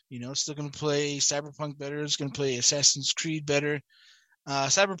 It's still going to play Cyberpunk better. It's going to play Assassin's Creed better.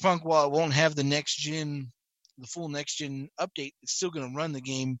 Cyberpunk, while it won't have the full next gen update, it's still going to run the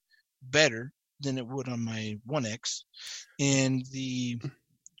game better than it would on my One X. And the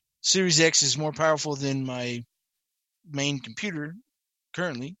Series X is more powerful than my main computer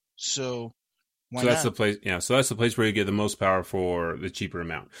currently. So Why So that's not? the place. Yeah. So that's the place where you get the most power for the cheaper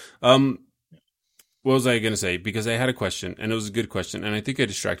amount. What was I going to say? Because I had a question, and it was a good question, and I think I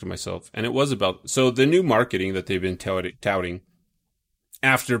distracted myself. And it was about the new marketing that they've been touting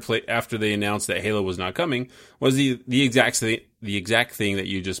after they announced that Halo was not coming was the exact thing that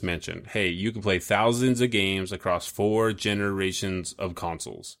you just mentioned. Hey, you can play thousands of games across 4 generations of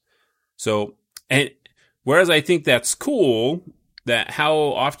consoles. So, and whereas I think that's cool, that how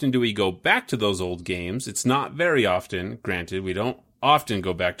often do we go back to those old games? It's not very often. Granted, we don't often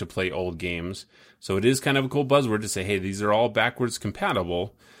go back to play old games. So it is kind of a cool buzzword to say, hey, these are all backwards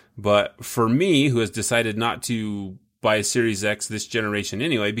compatible. But for me, who has decided not to buy a Series X this generation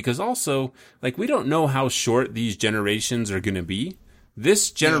anyway, because also, like, we don't know how short these generations are going to be.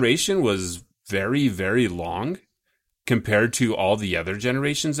 This generation was very, very long compared to all the other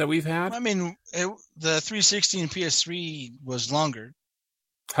generations that we've had. I mean, the 360 and PS3 was longer.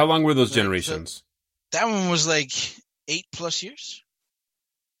 How long were those generations? That one was like 8+ years.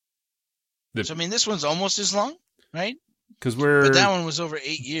 So, I mean, this one's almost as long, right? But that one was over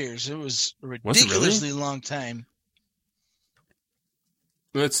 8 years. It was a ridiculously long time.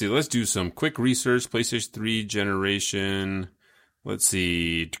 Let's see. Let's do some quick research. PlayStation 3 generation. Let's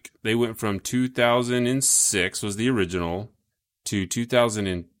see. They went from 2006 was the original to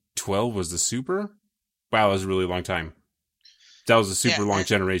 2012 was the Super. Wow, that was a really long time. That was a super long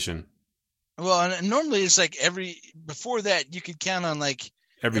generation. Well, and normally it's like before that you could count on like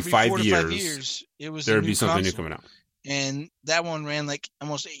every 4 to 5 years it was there would be something new coming out. And that one ran like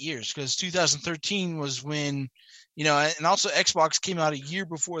almost 8 years because 2013 was when, and also Xbox came out a year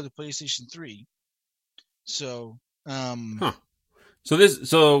before the PlayStation 3. So,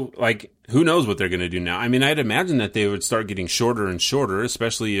 So like, who knows what they're going to do now? I mean, I'd imagine that they would start getting shorter and shorter,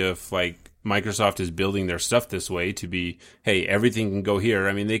 especially if like Microsoft is building their stuff this way to be, hey, everything can go here.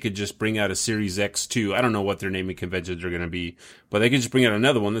 I mean, they could just bring out a Series X2. I don't know what their naming conventions are going to be, but they could just bring out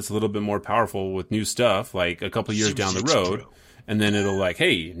another one that's a little bit more powerful with new stuff, like a couple of years down the road. And then it'll like,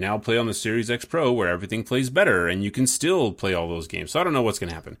 hey, now play on the Series X Pro where everything plays better and you can still play all those games. So I don't know what's going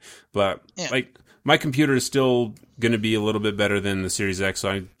to happen, but like my computer is still going to be a little bit better than the Series X. So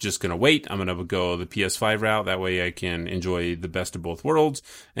I'm just going to wait. I'm going to go the PS5 route. That way I can enjoy the best of both worlds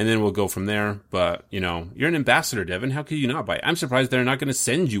and then we'll go from there. But you're an ambassador, Devin. How could you not buy it? I'm surprised they're not going to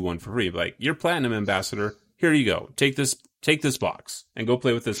send you one for free. Like, you're Platinum Ambassador. Here you go. Take this box and go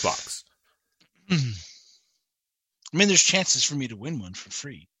play with this box. I mean, there's chances for me to win one for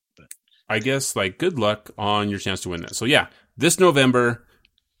free, but I guess like good luck on your chance to win that. So yeah, this November,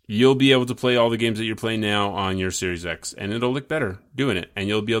 you'll be able to play all the games that you're playing now on your Series X, and it'll look better doing it. And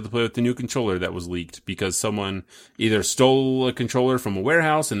you'll be able to play with the new controller that was leaked because someone either stole a controller from a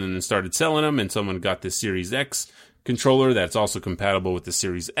warehouse and then started selling them, and someone got this Series X controller that's also compatible with the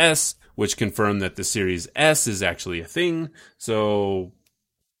Series S, which confirmed that the Series S is actually a thing. So,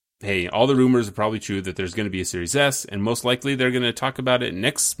 hey, all the rumors are probably true that there's going to be a Series S, and most likely they're going to talk about it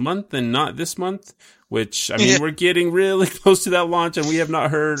next month and not this month, which, I mean, we're getting really close to that launch, and we have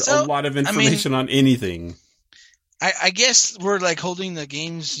not heard a lot of information on anything. I guess we're like holding the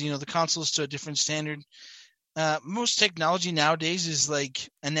games, the consoles to a different standard. Most technology nowadays is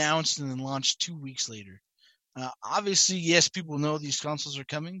like announced and then launched 2 weeks later. Obviously, yes, people know these consoles are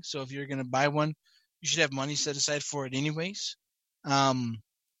coming, so if you're going to buy one, you should have money set aside for it anyways.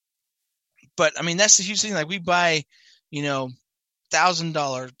 But I mean, that's the huge thing. Like, we buy, $1,000,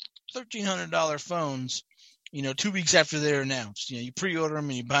 $1,300 phones, 2 weeks after they're announced. You pre-order them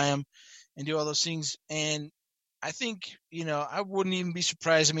and you buy them and do all those things. And I think, I wouldn't even be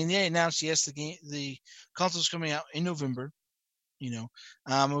surprised. I mean, they announced, yes, the console's coming out in November.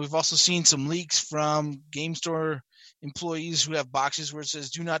 We've also seen some leaks from Game Store employees who have boxes where it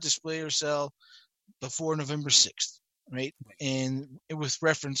says "Do not display or sell before November 6th." Right, and it was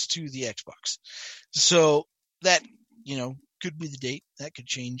reference to the Xbox. So that could be the date. That could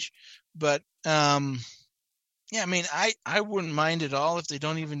change, but I mean, I wouldn't mind at all if they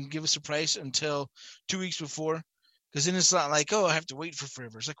don't even give us a price until 2 weeks before, because then it's not like, oh, I have to wait for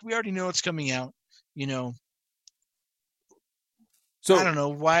forever. It's like, we already know it's coming out. So I don't know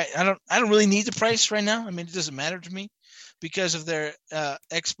why. I don't really need the price right now. I mean, it doesn't matter to me because of their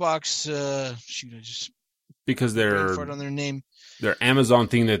Xbox. Because they're on their name. Their Amazon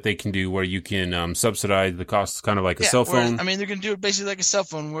thing that they can do where you can subsidize the cost, kind of like a cell phone. I mean, they're going to do it basically like a cell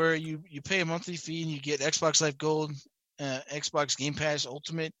phone where you pay a monthly fee and you get Xbox Live Gold, Xbox Game Pass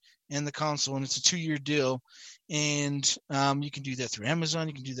Ultimate, and the console, and it's a 2-year deal. And you can do that through Amazon,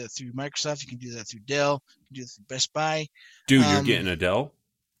 you can do that through Microsoft, you can do that through Dell, you can do that through Best Buy. Dude, you're getting a Dell?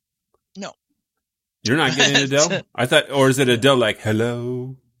 No. You're not getting a Dell? I thought, or is it a Dell like,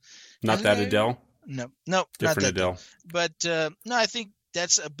 hello? Not that Adele? No, Different not that Adele. But no, I think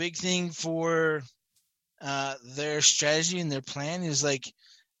that's a big thing for their strategy and their plan is like,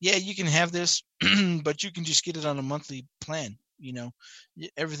 yeah, you can have this, but you can just get it on a monthly plan.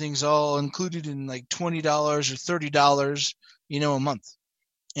 Everything's all included in like $20 or $30, a month.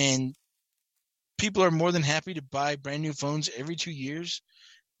 And people are more than happy to buy brand new phones every 2 years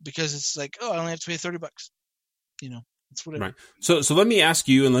because it's like, oh, I only have to pay $30. It's whatever. Right. So let me ask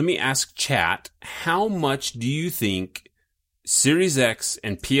you and let me ask chat, how much do you think Series X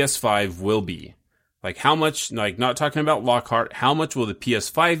and PS5 will be? Like how much, like not talking about Lockhart, how much will the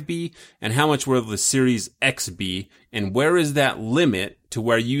PS5 be and how much will the Series X be? And where is that limit to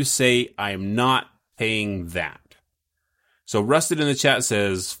where you say, I am not paying that? So Rusted in the chat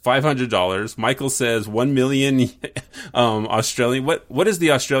says $500. Michael says 1 million Australian. What is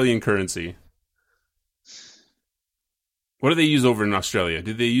the Australian currency? What do they use over in Australia?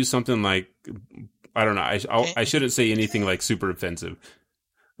 Did they use something like, I don't know. I shouldn't say anything like super offensive.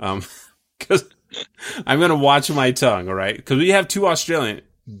 Cause I'm going to watch my tongue. All right. Cause we have 2 Australian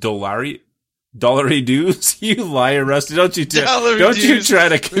dollary dues. You liar, Rusty. Don't you try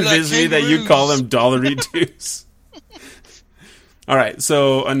to convince me that you call them dollary dues. All right.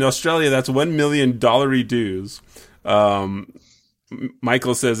 So in Australia, that's 1 million dollary dues.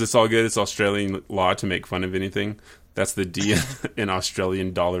 Michael says it's all good. It's Australian law to make fun of anything. That's the D in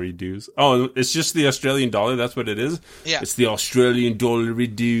Australian dollary dues. Oh, it's just the Australian dollar. That's what it is. Yeah, it's the Australian dollary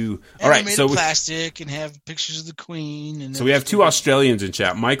due. All right, so plastic and have pictures of the Queen. And so we have 2 Australians in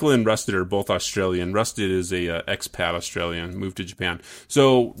chat. Michael and Rusted are both Australian. Rusted is a expat Australian, moved to Japan.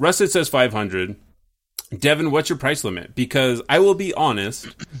 So Rusted says 500. Devin, what's your price limit? Because I will be honest,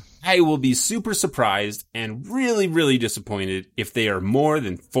 I will be super surprised and really, really disappointed if they are more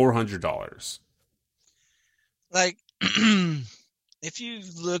than $400. Like, if you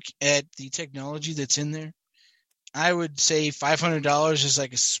look at the technology that's in there, I would say $500 is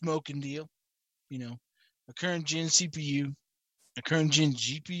like a smoking deal. A current gen CPU, a current gen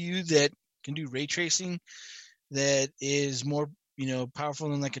GPU that can do ray tracing, that is more, powerful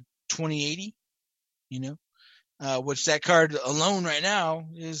than like a 2080, which that card alone right now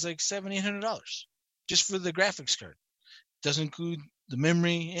is like $700-800 just for the graphics card. Doesn't include the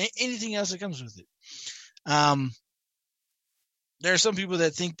memory, anything else that comes with it. There are some people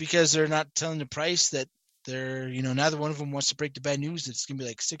that think because they're not telling the price that they're, neither one of them wants to break the bad news that it's going to be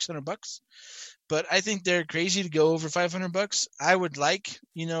like $600. But I think they're crazy to go over $500. I would like,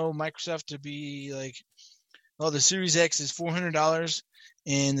 Microsoft to be like, oh, the Series X is $400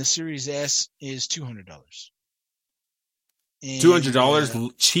 and the Series S is $200.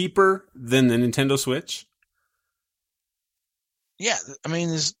 $200 cheaper than the Nintendo Switch? Yeah, I mean,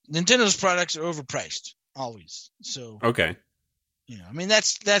 Nintendo's products are overpriced always. So okay,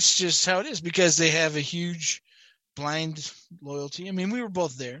 that's just how it is because they have a huge blind loyalty. I mean, we were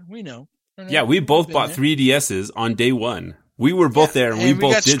both there. We know. Yeah, we both bought 3DSs on day one. We were both there, and we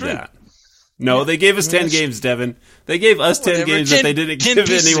both did that. No, they gave us 10 games, Devin. They gave us 10 games that they didn't give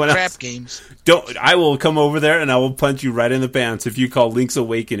anyone else. Crap games. I will come over there and I will punch you right in the pants if you call Link's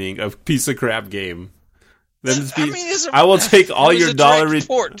Awakening a piece of crap game. I will take all your dollary.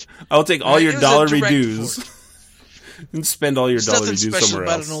 I will take all your dollary dues and spend all your dollary dues somewhere else. There's nothing special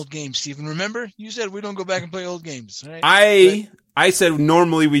about an old game, Stephen. Remember, you said we don't go back and play old games. Right? I said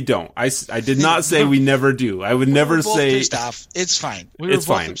normally we don't. I did not say we never do. I would never say. Pissed off. It's fine. It's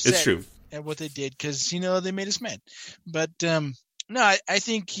fine. It's true. At what they did because they made us mad. But no, I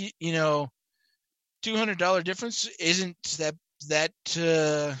think $200 difference isn't that.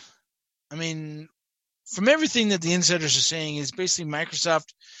 I mean, from everything that the insiders are saying, is basically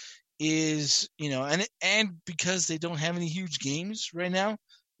Microsoft is and because they don't have any huge games right now,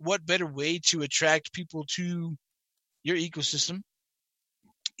 what better way to attract people to your ecosystem?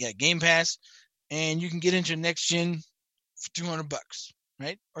 Yeah, Game Pass, and you can get into next gen for $200,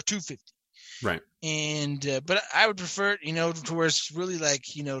 right, or $250. Right. And but I would prefer it, to where it's really like,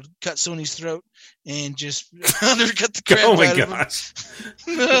 cut Sony's throat and just undercut the crap oh my out gosh.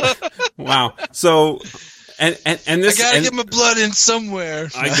 Wow. So and this I gotta get my blood in somewhere.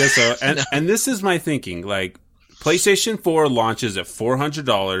 I guess so. And this is my thinking. Like PlayStation 4 launches at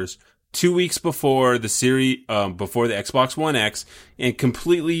 $400 2 weeks before the before the Xbox One X and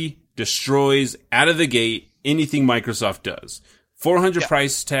completely destroys out of the gate anything Microsoft does. $400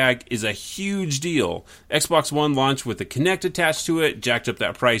 price tag is a huge deal. Xbox One launched with the Kinect attached to it, jacked up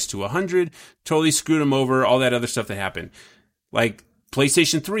that price to $100, totally screwed them over, all that other stuff that happened. Like,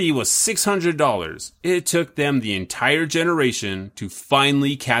 PlayStation 3 was $600. It took them the entire generation to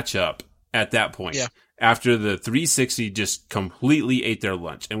finally catch up at that point. Yeah. after the 360 just completely ate their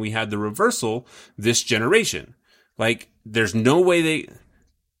lunch. And we had the reversal this generation. Like, there's no way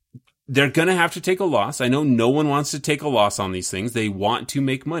they're going to have to take a loss. I know no one wants to take a loss on these things. They want to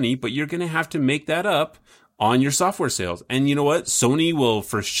make money, but you're going to have to make that up on your software sales. And you know what? Sony will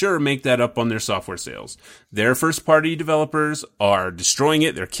for sure make that up on their software sales. Their first party developers are destroying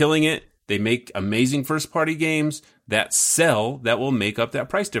it. They're killing it. They make amazing first party games that sell, that will make up that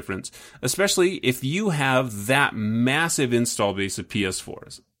price difference. Especially if you have that massive install base of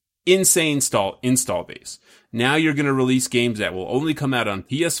PS4s. Insane install base. Now you're going to release games that will only come out on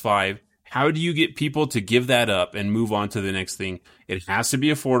PS5. How do you get people to give that up and move on to the next thing? It has to be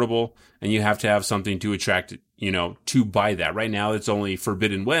affordable, and you have to have something to attract, to buy that. Right now, it's only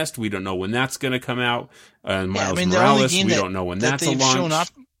Forbidden West. We don't know when that's going to come out. Miles Morales, we don't know when that's a launch. Shown up,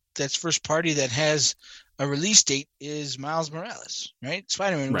 that's first party that has a release date is Miles Morales, right?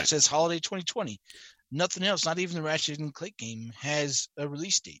 Spider-Man, which says holiday 2020. Nothing else, not even the Ratchet & Clank game, has a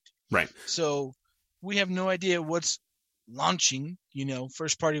release date. Right. So we have no idea what's launching,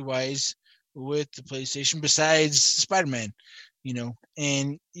 first party wise with the PlayStation besides Spider-Man,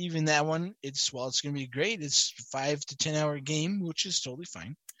 and even that one, while it's going to be great, it's 5 to 10 hour game, which is totally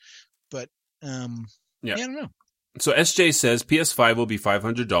fine. But I don't know. So SJ says PS5 will be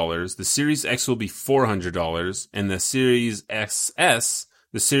 $500, the Series X will be $400, and the Series XS,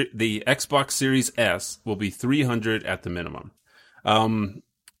 the Xbox Series S will be $300 at the minimum.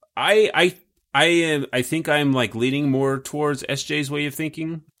 I think I'm like leaning more towards SJ's way of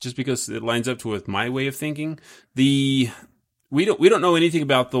thinking, just because it lines up with my way of thinking. We don't know anything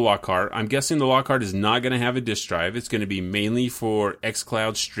about the Lockhart. I'm guessing the Lockhart is not going to have a disk drive. It's going to be mainly for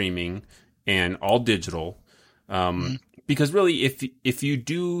xCloud streaming and all digital. Because really, if you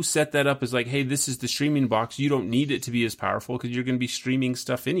do set that up as like, hey, this is the streaming box, you don't need it to be as powerful because you're going to be streaming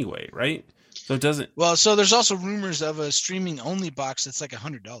stuff anyway, right? So it doesn't. Well, so there's also rumors of a streaming only box that's like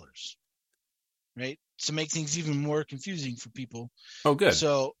 $100, right? To make things even more confusing for people. Oh, good.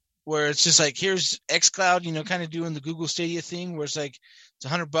 So where it's just like, here's xCloud, kind of doing the Google Stadia thing, where it's like it's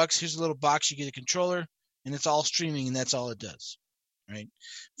 $100. Here's a little box, you get a controller, and it's all streaming, and that's all it does, right?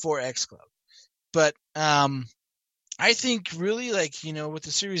 For xCloud. But I think really, like, with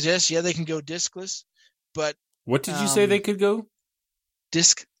the Series S, they can go diskless, but what did you say they could go?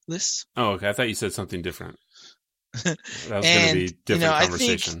 Diskless. Oh, okay. I thought you said something different. That was going to be a different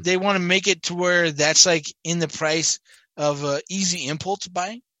conversation. I think they want to make it to where that's like in the price of easy impulse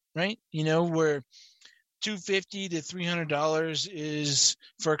buy, right? Where $250 to $300 is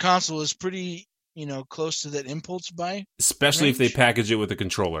for a console is pretty, close to that impulse buy. Especially range. If they package it with a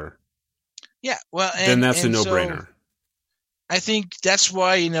controller. Yeah, well, then that's a no-brainer. So I think that's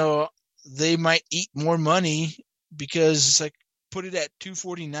why they might eat more money, because it's like put it at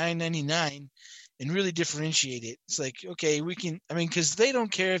 $249.99 and really differentiate it. It's like, okay, we can. I mean, because they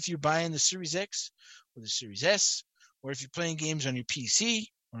don't care if you're buying the Series X or the Series S, or if you're playing games on your PC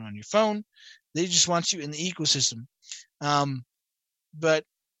or on your phone. They just want you in the ecosystem. But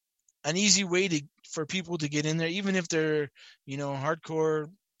an easy way for people to get in there, even if they're hardcore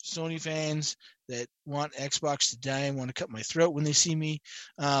Sony fans that want Xbox to die and want to cut my throat when they see me,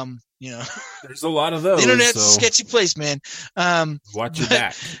 there's a lot of those. The internet's a sketchy place, man. Watch your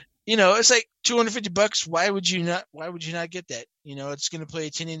back. It's like $250. Why would you not get that? It's going to play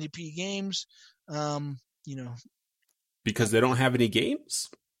 1080p games. Because they don't have any games.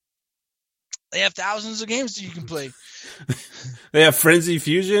 They have thousands of games that you can play. They have Frenzy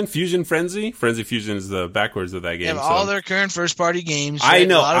Fusion, Fusion Frenzy. Frenzy Fusion is the backwards of that game. They have all their current first-party games. I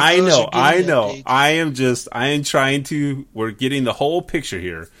know. We're getting the whole picture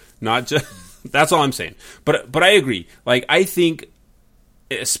here. Not just that's all I'm saying. But I agree. Like, I think,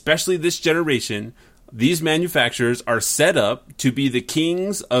 especially this generation, these manufacturers are set up to be the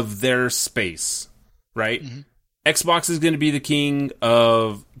kings of their space, right? Mm-hmm. Xbox is going to be the king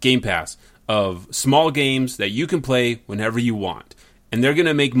of Game Pass, of small games that you can play whenever you want. And they're going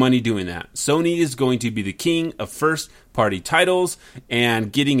to make money doing that. Sony is going to be the king of first-party titles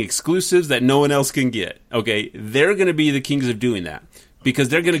and getting exclusives that no one else can get. Okay, they're going to be the kings of doing that because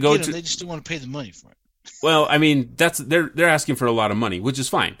they're going to go to. They just don't want to pay the money for it. Well, I mean, they're asking for a lot of money, which is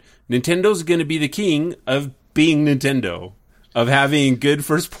fine. Nintendo's going to be the king of being Nintendo, of having good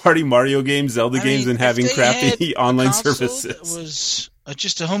first-party Mario games, Zelda games, and having crappy online services. That was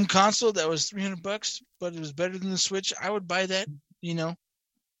just a home console that was $300, but it was better than the Switch. I would buy that.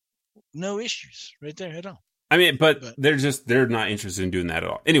 No issues right there at all. I mean, but they're not interested in doing that at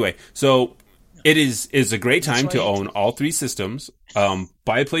all. Anyway, so it's a great time to own all three systems.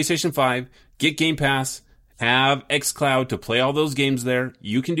 Buy a PlayStation 5, get Game Pass, have xCloud to play all those games there.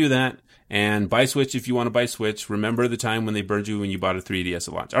 You can do that. And buy Switch if you want to buy Switch. Remember the time when they burned you when you bought a 3DS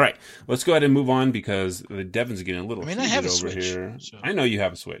at launch. All right, let's go ahead and move on because Devin's getting a little I have a over Switch, here. so. I know you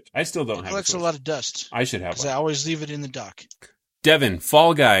have a Switch. I still don't have a Switch. It collects a lot of dust. I should have because one. I always leave it in the dock. Devin,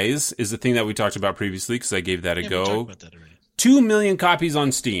 Fall Guys is the thing that we talked about previously because I gave that a go. We talked about that already. 2 million copies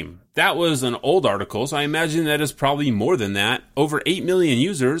on Steam. That was an old article, so I imagine that is probably more than that. Over 8 million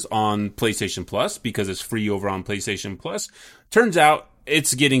users on PlayStation Plus because it's free over on PlayStation Plus. Turns out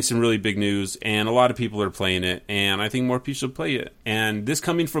it's getting some really big news, and a lot of people are playing it, and I think more people should play it. And this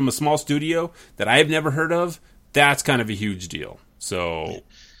coming from a small studio that I have never heard of, that's kind of a huge deal. So,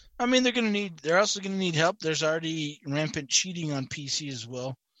 I mean, they're also going to need help. There's already rampant cheating on PC as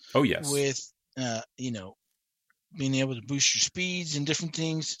well. Oh yes, with being able to boost your speeds and different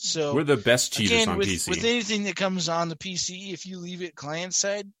things. So we're the best cheaters on PC. With anything that comes on the PC, if you leave it client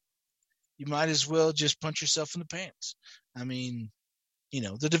side, you might as well just punch yourself in the pants. I mean,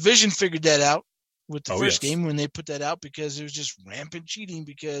 The Division figured that out with the first game when they put that out because it was just rampant cheating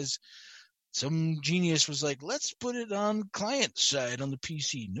because some genius was like, let's put it on client side on the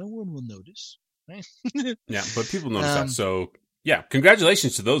PC. No one will notice. Right? Yeah, but people notice that. So, yeah,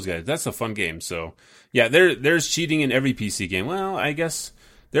 congratulations to those guys. That's a fun game. So, yeah, there's cheating in every PC game. Well, I guess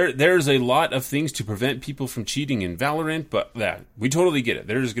there's a lot of things to prevent people from cheating in Valorant, but we totally get it.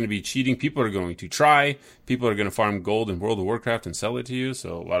 There's going to be cheating. People are going to try. People are going to farm gold in World of Warcraft and sell it to you.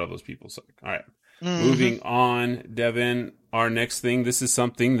 So, a lot of those people suck. All right. Mm-hmm. Moving on, Devin, our next thing. This is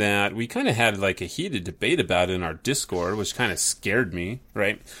something that we kind of had like a heated debate about in our Discord, which kind of scared me,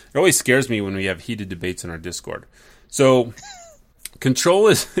 right? It always scares me when we have heated debates in our Discord. So, Control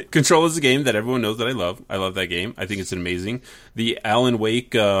is a game that everyone knows that I love. I love that game. I think it's amazing. The Alan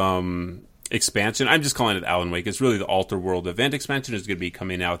Wake expansion, I'm just calling it Alan Wake. It's really the Alter World event expansion. Is going to be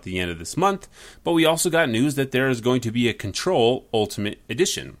coming out at the end of this month. But we also got news that there is going to be a Control Ultimate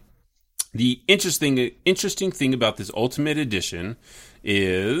Edition. The interesting thing about this Ultimate Edition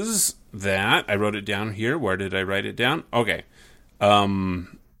is that I wrote it down here. Where did I write it down? Okay.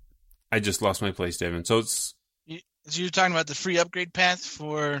 I just lost my place, Devin. So you're talking about the free upgrade path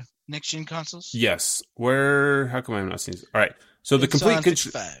for next-gen consoles? Yes. How come I'm not seeing this? All right. So the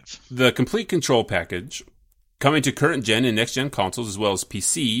complete Control package coming to current gen and next-gen consoles as well as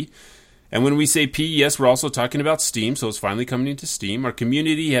PC. And when we say P, yes, we're also talking about Steam, so it's finally coming into Steam. Our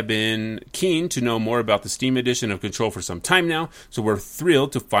community have been keen to know more about the Steam edition of Control for some time now, so we're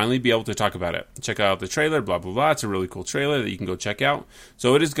thrilled to finally be able to talk about it. Check out the trailer, blah, blah, blah. It's a really cool trailer that you can go check out.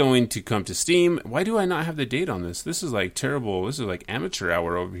 So it is going to come to Steam. Why do I not have the date on this? This is like terrible. This is like amateur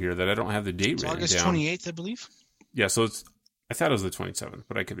hour over here that I don't have the date written down. August 28th, I believe. Yeah, so I thought it was the 27th,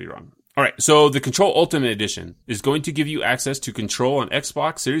 but I could be wrong. All right, so the Control Ultimate Edition is going to give you access to Control on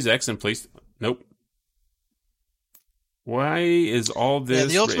Xbox Series X and PlayStation. Nope. Why is all this? Yeah,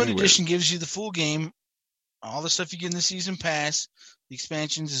 the Ultimate Edition gives you the full game, all the stuff you get in the season pass, the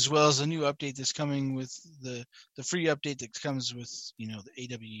expansions, as well as a new update that's coming with the free update that comes with the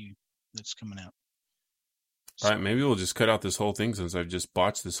AW that's coming out. All right, maybe we'll just cut out this whole thing since I've just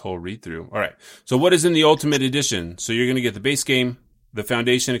botched this whole read through. All right, so what is in the Ultimate Edition? So you're going to get the base game, the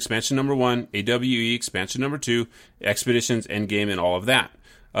Foundation expansion number 1, AWE expansion number 2, Expeditions, Endgame, and all of that.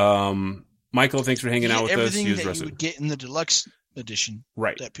 Michael, thanks for hanging out with us. Everything that you would get in the deluxe edition,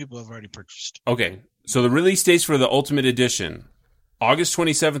 right? That people have already purchased. Okay, so the release dates for the Ultimate Edition, August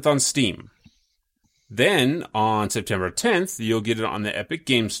 27th on Steam. Then on September 10th, you'll get it on the Epic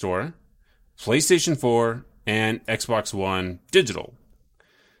Game Store, PlayStation 4, and Xbox One digital.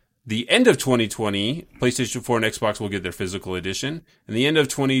 The end of 2020, PlayStation 4 and Xbox will get their physical edition, and the end of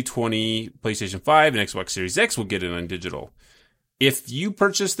 2020, PlayStation 5 and Xbox Series X will get it on digital. If you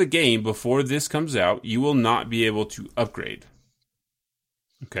purchase the game before this comes out, you will not be able to upgrade.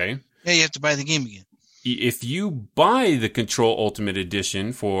 Okay? Yeah, you have to buy the game again. If you buy the Control Ultimate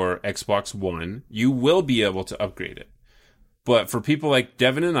Edition for Xbox One, you will be able to upgrade it. But for people like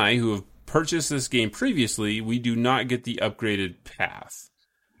Devin and I who have purchased this game previously, we do not get the upgraded path.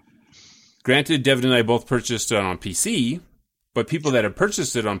 Granted, Devin and I both purchased it on PC, but people that have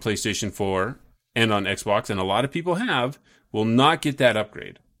purchased it on PlayStation 4 and on Xbox, and a lot of people have, will not get that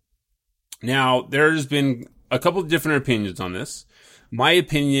upgrade. Now, there's been a couple of different opinions on this. My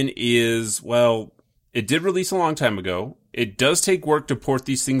opinion is, well, it did release a long time ago. It does take work to port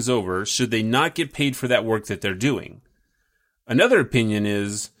these things over. Should they not get paid for that work that they're doing? Another opinion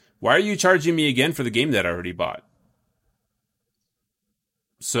is, why are you charging me again for the game that I already bought?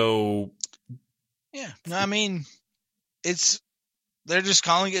 So... yeah, no, I mean, they're just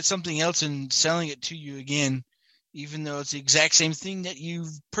calling it something else and selling it to you again, even though it's the exact same thing that you've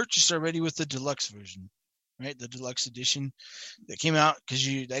purchased already with the deluxe version, right? The deluxe edition that came out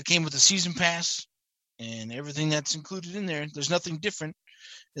that came with the season pass and everything that's included in there. There's nothing different.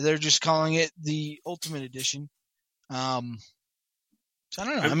 They're just calling it the Ultimate Edition. So I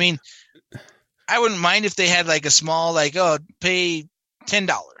don't know. I mean, I wouldn't mind if they had like a small, like, pay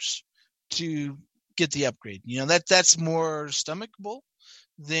 $10 to get the upgrade. You know, that's more stomachable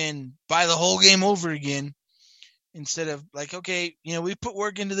than buy the whole game over again instead of like, okay, you know, we put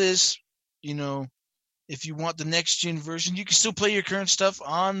work into this. You know, if you want the next gen version, you can still play your current stuff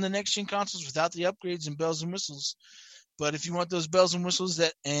on the next gen consoles without the upgrades and bells and whistles. But if you want those bells and whistles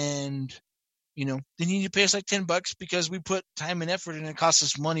you know, then you need to pay us like $10 because we put time and effort and it costs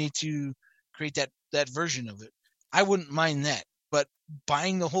us money to create that version of it. I wouldn't mind that. But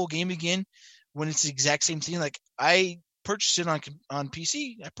buying the whole game again when it's the exact same thing, like I purchased it on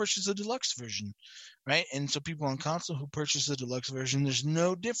PC, I purchased the deluxe version, right? And so people on console who purchase the deluxe version, there's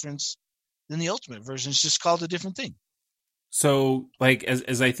no difference than the ultimate version. It's just called a different thing. So, like,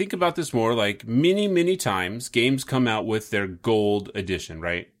 as I think about this more, like, many times, games come out with their gold edition,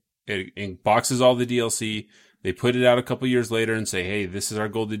 right? It boxes all the DLC. They put it out a couple years later and say, hey, this is our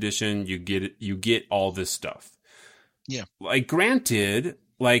gold edition. You get all this stuff. Yeah. Like, granted,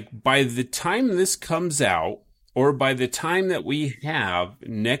 like, by the time this comes out, or by the time that we have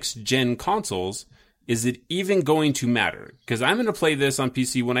next-gen consoles, is it even going to matter? Because I'm going to play this on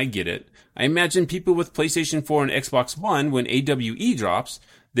PC when I get it. I imagine people with PlayStation 4 and Xbox One, when AWE drops,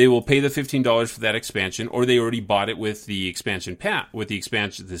 they will pay the $15 for that expansion, or they already bought it with the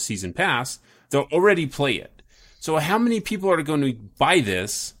the season pass. They'll already play it. So how many people are going to buy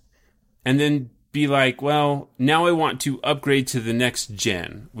this and then be like, well, now I want to upgrade to the next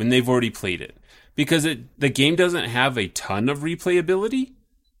gen when they've already played it? Because the game doesn't have a ton of replayability.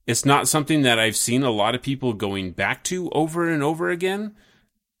 It's not something that I've seen a lot of people going back to over and over again.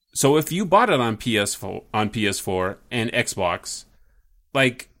 So if you bought it on PS4 and Xbox,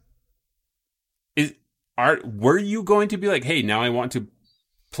 like, were you going to be like, hey, now I want to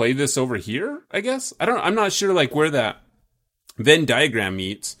play this over here? I guess I'm not sure like where that Venn diagram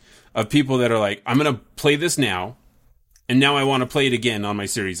meets of people that are like, I'm gonna play this now, and now I want to play it again on my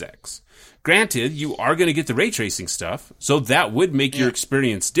Series X. Granted, you are going to get the ray tracing stuff, so that would make your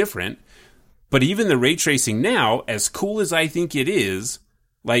experience different. But even the ray tracing now, as cool as I think it is,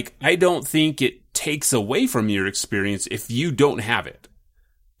 like, I don't think it takes away from your experience if you don't have it.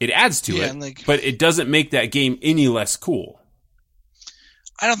 It adds to it, but it doesn't make that game any less cool.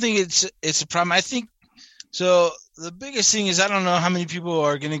 I don't think it's a problem. I think so. The biggest thing is I don't know how many people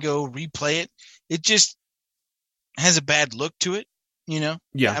are going to go replay it. It just has a bad look to it, you know?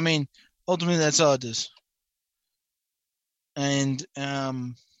 Yeah. I mean, ultimately, that's all it does. And I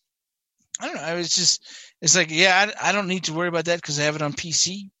don't know. It's like, yeah, I don't need to worry about that because I have it on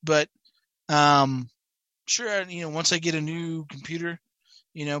PC. But sure, you know, once I get a new computer,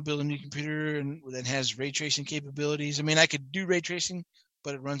 you know, build a new computer and that has ray tracing capabilities. I mean, I could do ray tracing,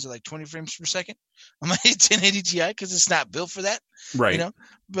 but it runs at like 20 frames per second on my 1080 Ti because it's not built for that. Right. You know,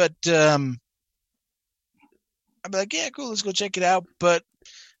 but I'd be like, yeah, cool, let's go check it out. But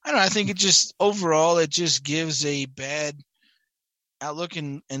I don't know. I think it just overall it just gives a bad outlook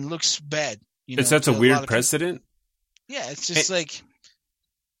and looks bad. You know, it sets a weird precedent. Yeah, it's just like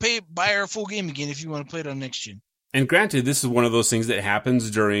buy our full game again if you want to play it on next gen. And granted, this is one of those things that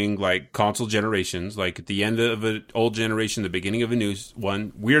happens during like console generations, like at the end of an old generation, the beginning of a new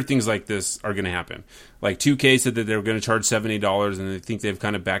one. Weird things like this are going to happen. Like 2K said that they were going to charge $70, and they think they've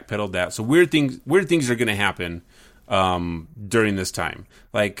kind of backpedaled that. So weird things are going to happen during this time.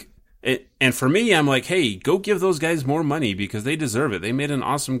 Like, and for me, I'm like, hey, go give those guys more money because they deserve it. They made an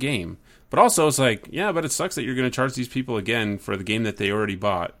awesome game. But also, it's like, yeah, but it sucks that you're going to charge these people again for the game that they already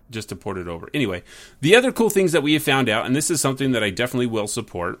bought just to port it over. Anyway, the other cool things that we have found out, and this is something that I definitely will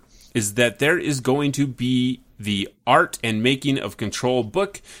support, is that there is going to be the Art and Making of Control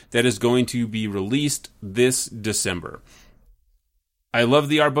book that is going to be released this December. I love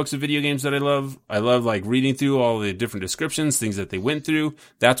the art books of video games that I love. I love like reading through all the different descriptions, things that they went through.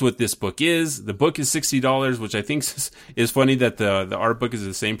 That's what this book is. The book is $60, which I think is funny that the art book is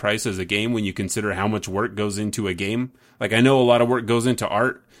the same price as a game when you consider how much work goes into a game. Like, I know a lot of work goes into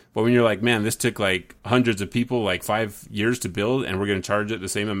art, but when you're like, man, this took like hundreds of people like 5 years to build and we're going to charge it the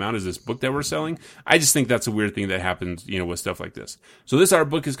same amount as this book that we're selling. I just think that's a weird thing that happens, you know, with stuff like this. So this art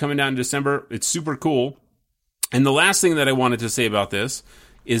book is coming out in December. It's super cool. And the last thing that I wanted to say about this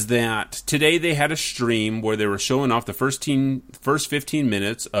is that today they had a stream where they were showing off the first 15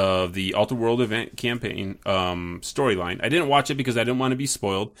 minutes of the Alter World event campaign storyline. I didn't watch it because I didn't want to be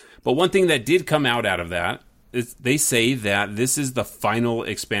spoiled. But one thing that did come out of that is they say that this is the final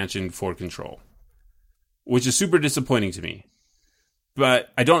expansion for Control. which is super disappointing to me. But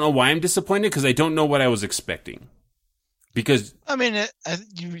I don't know why I'm disappointed, because I don't know what I was expecting. Because I mean,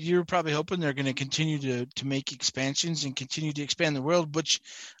 you're probably hoping they're going to continue to make expansions and continue to expand the world, which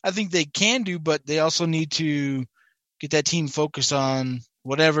I think they can do, but they also need to get that team focused on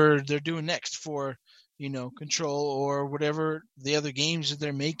whatever they're doing next for, Control or whatever the other games that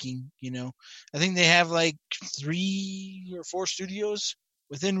they're making. I think they have like 3 or 4 studios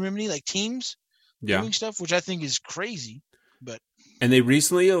within Remedy, like teams doing stuff, which I think is crazy. And they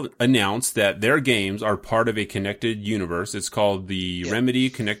recently announced that their games are part of a connected universe. It's called the Remedy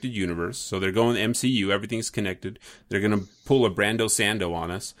Connected Universe. So they're going MCU. Everything's connected. They're going to pull a Brando Sando on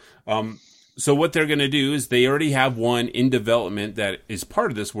us. So what they're going to do is they already have one in development that is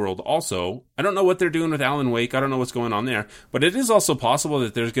part of this world also. I don't know what they're doing with Alan Wake. I don't know what's going on there. But it is also possible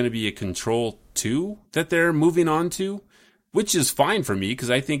that there's going to be a Control 2 that they're moving on to, which is fine for me, because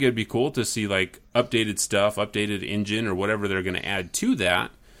I think it'd be cool to see like updated stuff, updated engine, or whatever they're going to add to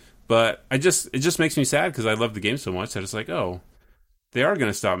that. But it just makes me sad, because I love the game so much that it's like, oh, they are going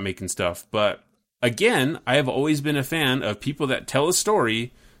to stop making stuff. But again, I have always been a fan of people that tell a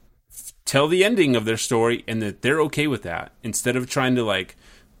story, tell the ending of their story, and that they're okay with that, instead of trying to like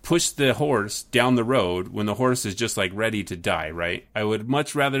push the horse down the road when the horse is just like ready to die, right? I would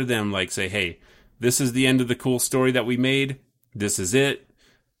much rather them like say, hey, this is the end of the cool story that we made. This is it.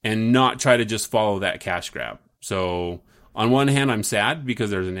 And not try to just follow that cash grab. So on one hand, I'm sad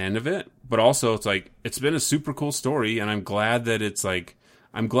because there's an end of it. But also it's like, it's been a super cool story. And I'm glad that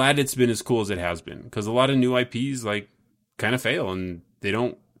I'm glad it's been as cool as it has been. Because a lot of new IPs like kind of fail and they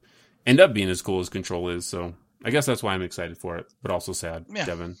don't end up being as cool as Control is. So I guess that's why I'm excited for it. But also sad,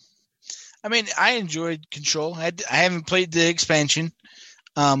 Devin. I mean, I enjoyed Control. I haven't played the expansion.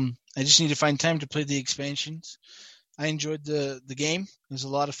 I just need to find time to play the expansions. I enjoyed the game. It was a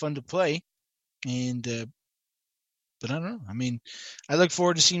lot of fun to play. And, but I don't know. I mean, I look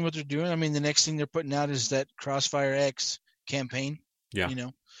forward to seeing what they're doing. I mean, the next thing they're putting out is that Crossfire X campaign. Yeah.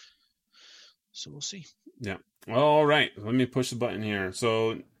 So we'll see. Yeah. All right. Let me push the button here.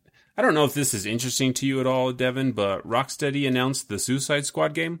 So I don't know if this is interesting to you at all, Devin, but Rocksteady announced the Suicide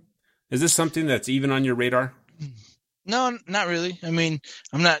Squad game. Is this something that's even on your radar? No, not really. I mean,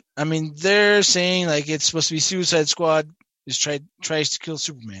 they're saying like it's supposed to be Suicide Squad tries to kill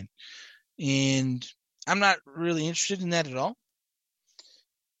Superman, and I'm not really interested in that at all.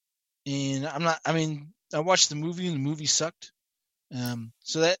 And I watched the movie and the movie sucked.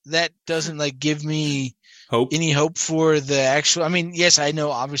 So that doesn't like give me any hope for the actual. I mean, yes, I know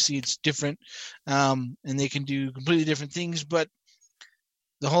obviously it's different, and they can do completely different things, but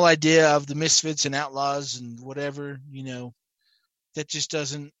the whole idea of the misfits and outlaws and whatever, that just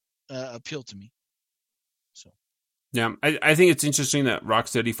doesn't appeal to me. So, yeah, I think it's interesting that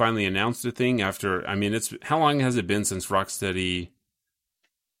Rocksteady finally announced a thing after. I mean, how long has it been since Rocksteady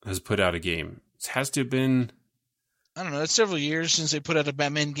has put out a game? It has to have been, I don't know, it's several years since they put out a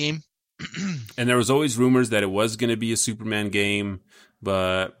Batman game. And there was always rumors that it was going to be a Superman game.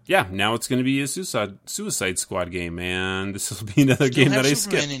 But yeah, now it's going to be a Suicide Squad game, and this will be another game that I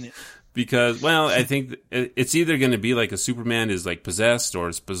skip. Because, well, I think it's either going to be like a Superman is like possessed or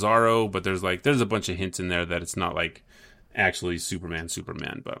it's Bizarro, but there's a bunch of hints in there that it's not like actually Superman.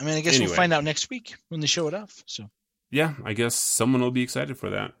 But I mean, I guess we'll find out next week when they show it off. So yeah, I guess someone will be excited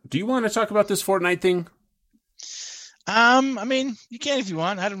for that. Do you want to talk about this Fortnite thing? I mean, you can if you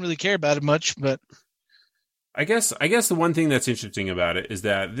want. I don't really care about it much, but I guess the one thing that's interesting about it is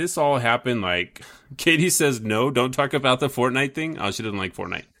that this all happened like Katie says no, don't talk about the Fortnite thing. Oh, she doesn't like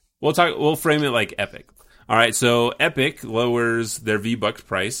Fortnite. We'll frame it like Epic. All right, so Epic lowers their V-Bucks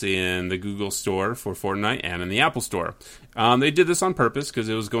price in the Google Store for Fortnite and in the Apple Store. They did this on purpose because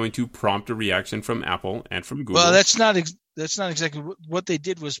it was going to prompt a reaction from Apple and from Google. Well, that's not exactly what they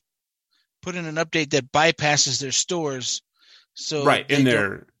did. Was put in an update that bypasses their stores. So right in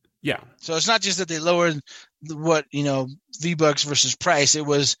their So it's not just that they lowered V-Bucks versus price. It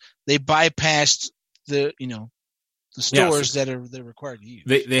was they bypassed the stores that they're required to use.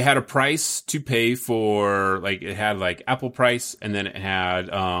 They had a price to pay for, like it had like Apple price and then it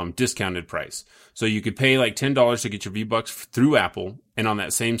had discounted price. So you could pay like $10 to get your V-Bucks through Apple, and on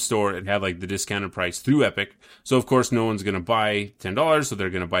that same store it had like the discounted price through Epic. So of course no one's going to buy $10, so they're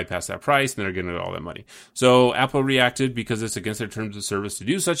going to bypass that price and they're going to get all that money. So Apple reacted because it's against their terms of service to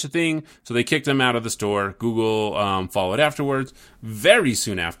do such a thing. So they kicked them out of the store. Google followed afterwards, very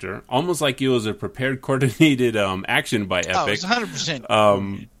soon after, almost like it was a prepared, coordinated action by Epic. Oh, it's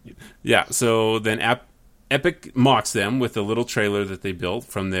 100%. Yeah. So then Epic mocks them with a little trailer that they built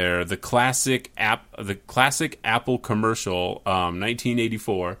from the classic Apple commercial,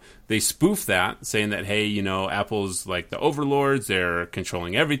 1984. They spoof that, saying that, hey, Apple's like the overlords, they're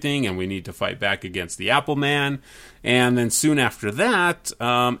controlling everything, and we need to fight back against the Apple man. And then soon after that,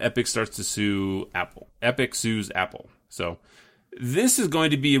 Epic starts to sue Apple. Epic sues Apple. So this is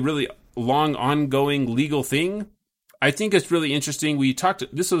going to be a really long, ongoing legal thing. I think it's really interesting.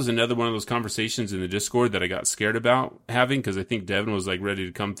 This was another one of those conversations in the Discord that I got scared about having, because I think Devin was like ready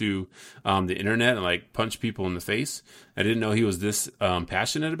to come through the internet and like punch people in the face. I didn't know he was this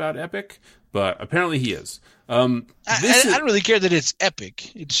passionate about Epic, but apparently he is. I don't really care that it's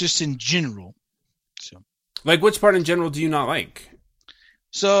Epic. It's just in general. So, like, which part in general do you not like?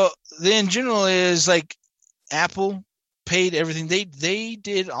 So the in general is like Apple paid everything. They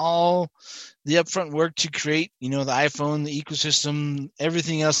did all the upfront work to create, the iPhone, the ecosystem,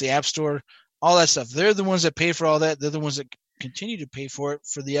 everything else, the App Store, all that stuff. They're the ones that pay for all that. They're the ones that continue to pay for it,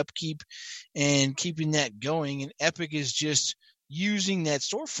 for the upkeep and keeping that going. And Epic is just using that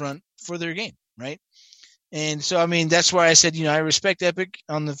storefront for their game, right? And so, I mean, that's why I said, I respect Epic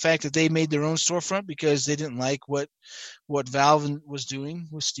on the fact that they made their own storefront, because they didn't like what Valve was doing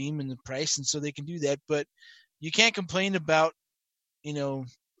with Steam and the price, and so they can do that. But you can't complain about,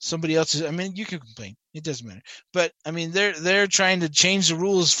 somebody else's. I mean, you can complain. It doesn't matter. But I mean, they're trying to change the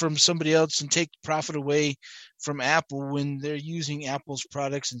rules from somebody else and take profit away from Apple when they're using Apple's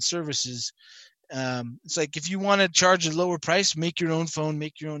products and services. It's like, if you want to charge a lower price, make your own phone,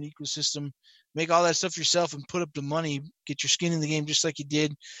 make your own ecosystem, make all that stuff yourself, and put up the money, get your skin in the game, just like you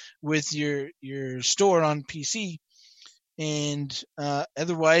did with your store on PC. And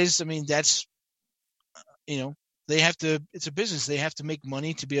otherwise, I mean, that's they have to. It's a business. They have to make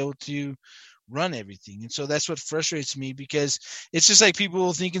money to be able to run everything. And so that's what frustrates me, because it's just like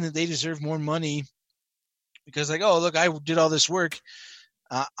people thinking that they deserve more money because, like, oh, look, I did all this work.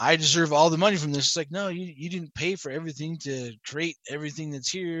 I deserve all the money from this. It's like, no, you didn't pay for everything to create everything that's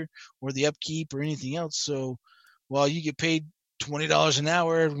here, or the upkeep or anything else. So while you get paid $20 an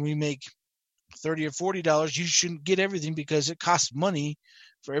hour and we make $30 or $40, you shouldn't get everything, because it costs money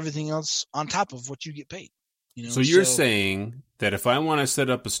for everything else on top of what you get paid. So you're saying that if I want to set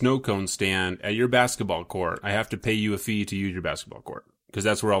up a snow cone stand at your basketball court, I have to pay you a fee to use your basketball court, because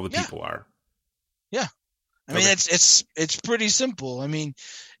that's where all the people are. Yeah. I mean, it's pretty simple. I mean,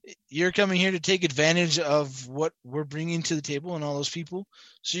 you're coming here to take advantage of what we're bringing to the table and all those people,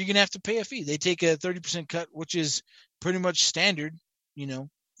 so you're going to have to pay a fee. They take a 30% cut, which is pretty much standard,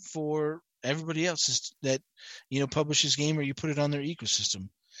 for everybody else that, publishes game or you put it on their ecosystem.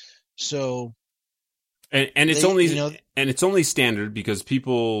 So... And it's only standard because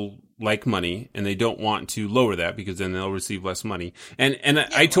people like money and they don't want to lower that, because then they'll receive less money. And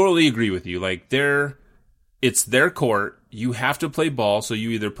I totally agree with you. Like, it's their court. You have to play ball, so you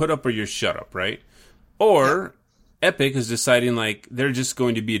either put up or you shut up, right? Or Epic is deciding like they're just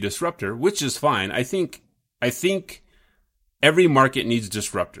going to be a disruptor, which is fine. I think every market needs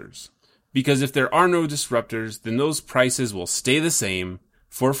disruptors, because if there are no disruptors, then those prices will stay the same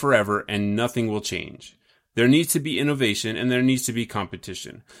for forever and nothing will change. There needs to be innovation and there needs to be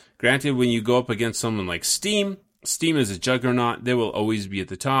competition. Granted, when you go up against someone like Steam is a juggernaut. They will always be at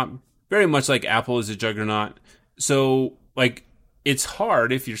the top, very much like Apple is a juggernaut. So, like, it's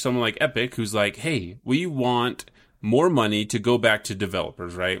hard if you're someone like Epic who's like, hey, we want more money to go back to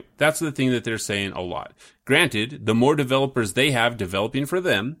developers, right? That's the thing that they're saying a lot. Granted, the more developers they have developing for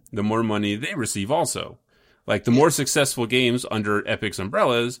them, the more money they receive also. Like, the more successful games under Epic's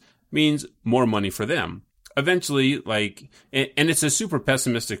umbrellas means more money for them. Eventually, like, and it's a super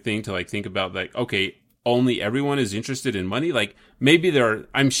pessimistic thing to, like, think about, like, okay, only everyone is interested in money. Like, maybe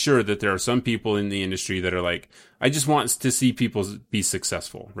I'm sure that there are some people in the industry that are like, I just want to see people be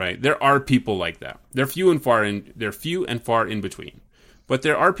successful, right? There are people like that. They're few and far in between. But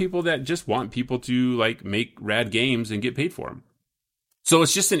there are people that just want people to, like, make rad games and get paid for them. So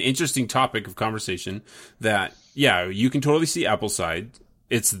it's just an interesting topic of conversation that, yeah, you can totally see Apple's side.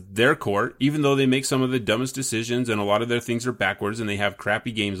 It's their court, even though they make some of the dumbest decisions and a lot of their things are backwards and they have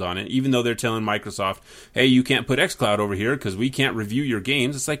crappy games on it, even though they're telling Microsoft, hey, you can't put xCloud over here because we can't review your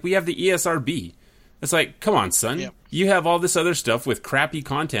games. It's like, we have the ESRB. It's like, come on, son. Yep. You have all this other stuff with crappy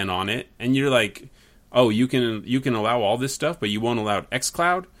content on it, and you're like, oh, you can allow all this stuff, but you won't allow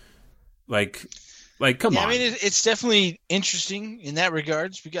xCloud? Like, come on. I mean, it's definitely interesting in that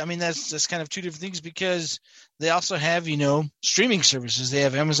regards. Because, I mean, that's kind of two different things, because they also have, streaming services. They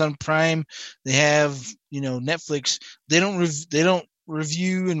have Amazon Prime. They have, Netflix. They don't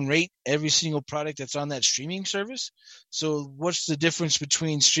review and rate every single product that's on that streaming service. So what's the difference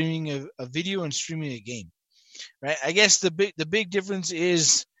between streaming a video and streaming a game? right? I guess the big difference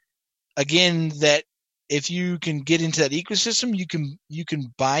is, again, that if you can get into that ecosystem, you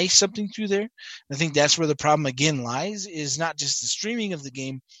can buy something through there. I think that's where the problem again lies, is not just the streaming of the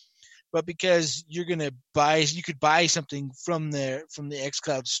game, but because you could buy something from the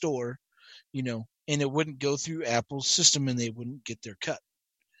xCloud store, and it wouldn't go through Apple's system and they wouldn't get their cut.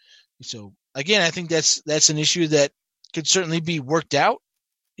 So again, I think that's an issue that could certainly be worked out,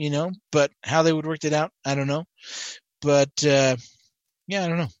 but how they would work it out, I don't know. But I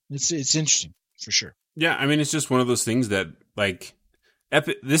don't know. It's interesting for sure. Yeah, I mean, it's just one of those things that, like,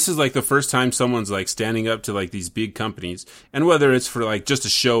 this is like the first time someone's like standing up to like these big companies, and whether it's for like just a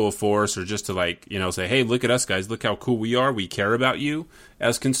show of force or just to like, say, hey, look at us guys, look how cool we are, we care about you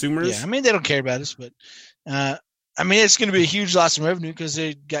as consumers. Yeah, I mean, they don't care about us, but I mean, it's going to be a huge loss in revenue because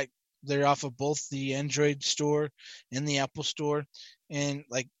they're off of both the Android store and the Apple store, and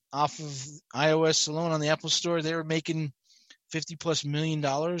like off of iOS alone on the Apple store, they were making $50+ million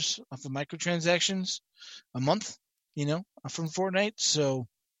off of microtransactions a month, from Fortnite. So,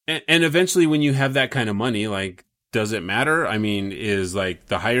 and eventually, when you have that kind of money, like, does it matter? I mean, is like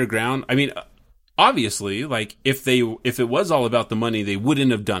the higher ground? I mean, obviously, like if it was all about the money, they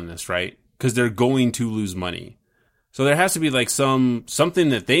wouldn't have done this, right? Because they're going to lose money. So there has to be like something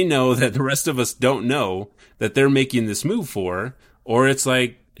that they know that the rest of us don't know that they're making this move for, or it's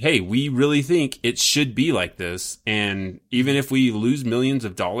like, hey, we really think it should be like this, and even if we lose millions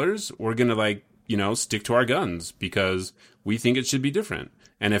of dollars, we're gonna like, stick to our guns because we think it should be different.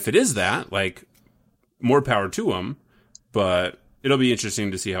 And if it is that, like, more power to them, but it'll be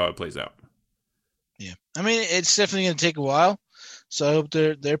interesting to see how it plays out. Yeah, I mean, it's definitely gonna take a while, so I hope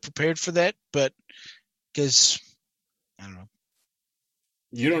they're prepared for that. But because I don't know.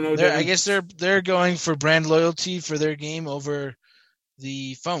 You don't know. I guess they're going for brand loyalty for their game over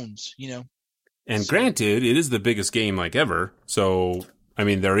the phones, And granted, it is the biggest game like ever. So, I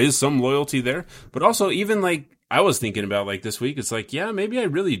mean, there is some loyalty there, but also even like I was thinking about like this week, it's like, yeah, maybe I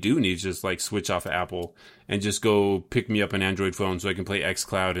really do need to just like switch off of Apple and just go pick me up an Android phone so I can play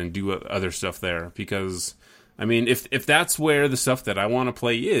xCloud and do other stuff there. Because, I mean, if that's where the stuff that I want to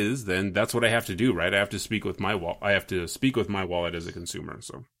play is, then that's what I have to do, right? I have to speak with my wallet as a consumer.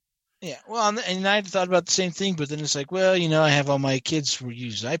 So. Yeah, well, and I thought about the same thing, but then it's like, well, I have all my kids who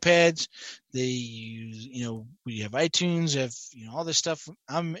use iPads. They use, we have iTunes, have, all this stuff.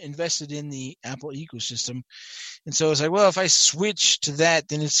 I'm invested in the Apple ecosystem. And so it's like, well, if I switch to that,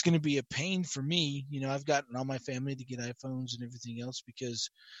 then it's going to be a pain for me. I've gotten all my family to get iPhones and everything else because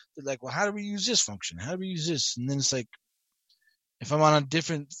they're like, well, how do we use this function? How do we use this? And then it's like, if I'm on a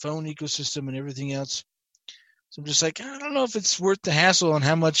different phone ecosystem and everything else, so I'm just like, I don't know if it's worth the hassle and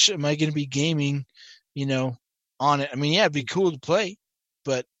how much am I going to be gaming, on it. I mean, yeah, it'd be cool to play,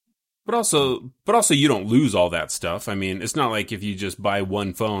 but also you don't lose all that stuff. I mean, it's not like if you just buy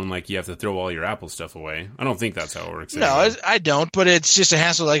one phone, like you have to throw all your Apple stuff away. I don't think that's how it works. No, I don't, but it's just a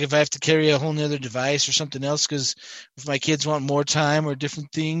hassle. Like if I have to carry a whole nother device or something else, because if my kids want more time or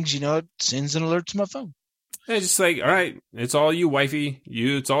different things, it sends an alert to my phone. It's just like, all right, it's all you, wifey.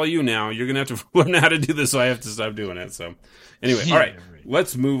 It's all you now. You're going to have to learn how to do this, so I have to stop doing it. So, anyway, all right,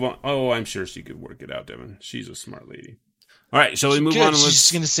 let's move on. Oh, I'm sure she could work it out, Devin. She's a smart lady. All right, shall we move on?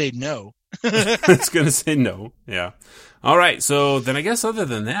 She's going to say no. It's going to say no, yeah. All right, so then I guess other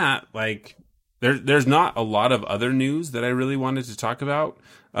than that, like, there's not a lot of other news that I really wanted to talk about,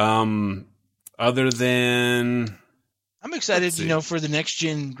 other than... I'm excited, for the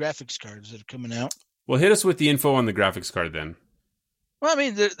next-gen graphics cards that are coming out. Well, hit us with the info on the graphics card then. Well, I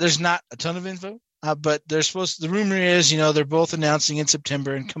mean, there's not a ton of info, but they're the rumor is, they're both announcing in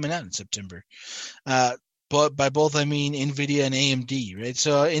September and coming out in September. But by both, I mean NVIDIA and AMD, right?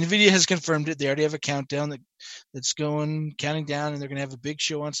 So NVIDIA has confirmed it. They already have a countdown that's counting down, and they're going to have a big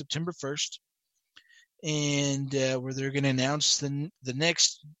show on September 1st. And where they're going to announce the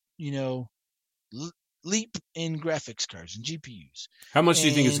next, leap in graphics cards and GPUs. How much do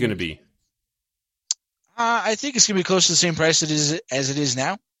you think it's going to be? I think it's going to be close to the same price as it is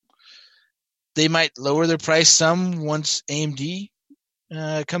now. They might lower their price some once AMD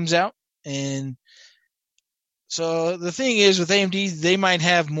comes out. And so the thing is with AMD, they might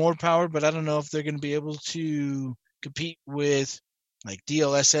have more power, but I don't know if they're going to be able to compete with like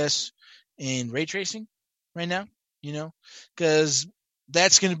DLSS and ray tracing right now, because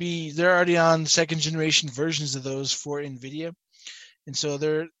that's going to be, they're already on second generation versions of those for NVIDIA. And so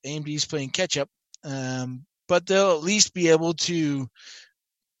AMD's playing catch up. But they'll at least be able to,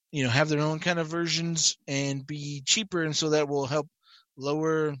 have their own kind of versions and be cheaper. And so that will help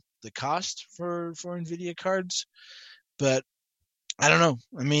lower the cost for NVIDIA cards. But I don't know.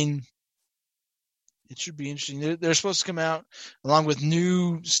 I mean, it should be interesting. They're supposed to come out along with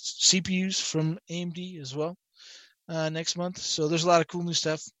new CPUs from AMD as well next month. So there's a lot of cool new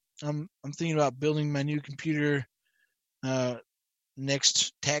stuff. I'm thinking about building my new computer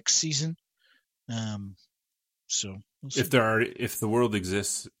next tax season. So we'll if the world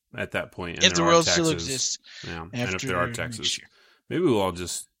exists at that point, and if the there are world taxes, still exists, yeah, and if there are taxes, next year. maybe we'll all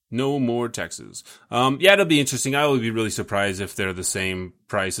just no more taxes. Yeah, it'll be interesting. I would be really surprised if they're the same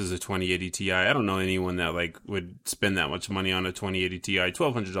price as a 2080 Ti. I don't know anyone that like would spend that much money on a 2080 Ti.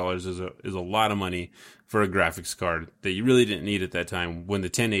 $1,200 is a lot of money for a graphics card that you really didn't need at that time when the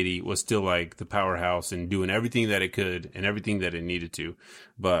 1080 was still like the powerhouse and doing everything that it could and everything that it needed to.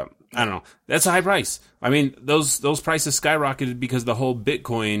 But I don't know. That's a high price. I mean, those prices skyrocketed because of the whole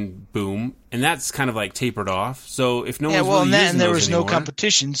Bitcoin boom, and that's kind of like tapered off. So if no one's really using and there those was anymore, no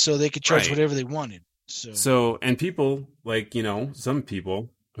competition, so they could charge Right. whatever they wanted. So, and people, like, you know, some people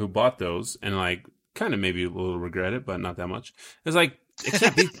who bought those and, like, kind of maybe a little regret it, but not that much. It's like, it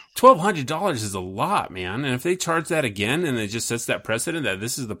can't be, $1,200 is a lot, man. And if they charge that again and it just sets that precedent that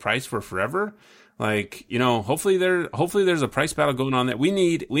this is the price for forever, like, you know, hopefully there's a price battle going on that we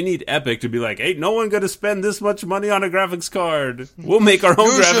need Epic to be like, hey, no one going to spend this much money on a graphics card. We'll make our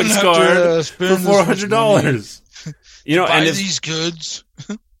own graphics card for $400. You know, buy and these goods.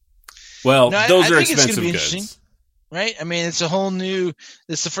 Well, No, those I are think it's gonna expensive be goods. interesting. Right? I mean, it's a whole new.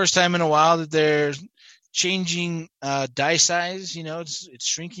 It's the first time in a while that they're changing die size. You know, it's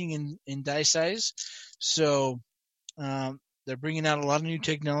shrinking in die size. So they're bringing out a lot of new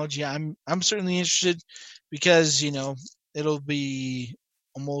technology. I'm certainly interested because you know it'll be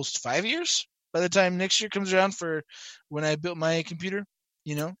almost 5 years by the time next year comes around for when I built my computer.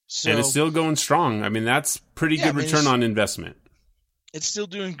 You know, so And it's still going strong. I mean, that's pretty good return on investment. It's still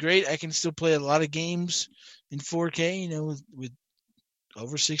doing great. I can still play a lot of games in 4K, you know, with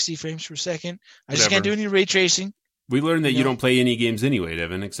over 60 frames per second. I just can't do any ray tracing. We learned that you don't play any games anyway,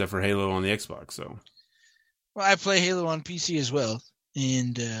 Devin, except for Halo on the Xbox. So, well, I play Halo on PC as well,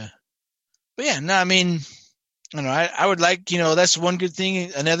 and but yeah, no, I mean, I don't know. I would like, you know, that's one good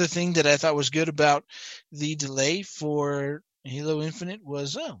thing. Another thing that I thought was good about the delay for Halo Infinite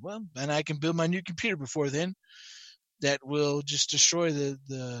was, and I can build my new computer before then. That will just destroy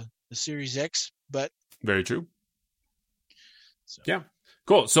the Series X, but very true. So. Yeah.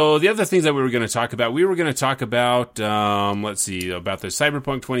 Cool. So the other things that we were going to talk about, let's see, about the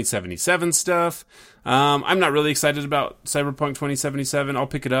Cyberpunk 2077 stuff. I'm not really excited about Cyberpunk 2077. I'll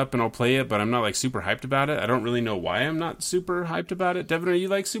pick it up and I'll play it, but I'm not like super hyped about it. I don't really know why I'm not super hyped about it. Devin, are you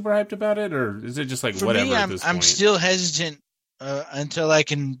like super hyped about it, or is it just like for whatever me, at this point? I'm still hesitant until I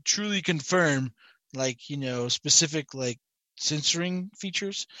can truly confirm, like, you know, specific like censoring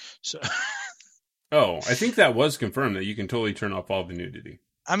features. So. Oh, I think that was confirmed that you can totally turn off all the nudity.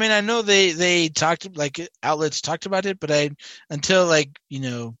 I mean, I know they talked, like outlets talked about it, but until like, you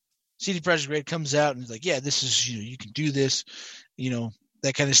know, CD Projekt Red comes out and is like, yeah, this is, you know, you can do this, you know,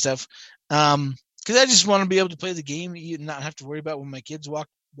 that kind of stuff. Because I just want to be able to play the game and not have to worry about when my kids walk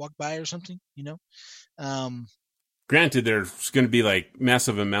by or something, you know. Granted, there's going to be like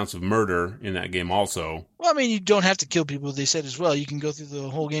massive amounts of murder in that game also. Well, I mean, you don't have to kill people. They said as well, you can go through the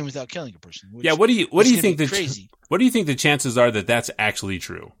whole game without killing a person. Yeah, what do you think crazy? What do you think the chances are that that's actually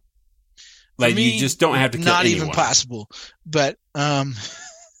true? Like, me, you just don't have to kill not anyone. even possible. But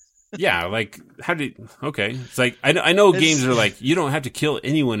yeah, like okay. It's like I know games are like you don't have to kill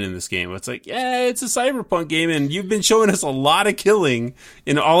anyone in this game. It's like, yeah, it's a Cyberpunk game and you've been showing us a lot of killing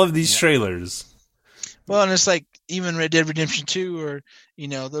in all of these trailers. Well, and it's like even Red Dead Redemption 2 or, you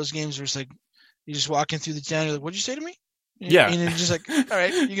know, those games where it's like you're just walking through the town, you're like, what'd you say to me? Yeah. And you're just like, all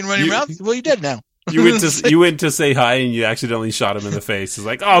right, you can run your mouth? Well, you're dead now. You went to say hi and you accidentally shot him in the face. It's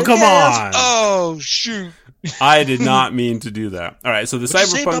like, oh, come on. Oh, shoot. I did not mean to do that. All right, so the What'd you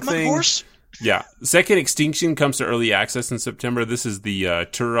say Cyberpunk about my thing. horse? Yeah. Second Extinction comes to early access in September. This is the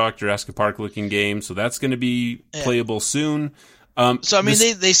Turok Jurassic Park looking game, so that's going to be playable soon. So, I mean,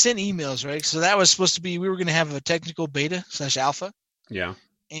 they sent emails, right? So that was supposed to be, we were going to have a technical beta / alpha. Yeah.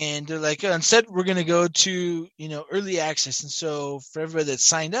 And they're like, instead, we're going to go to, you know, early access. And so for everybody that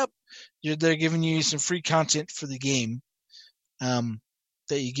signed up, they're giving you some free content for the game that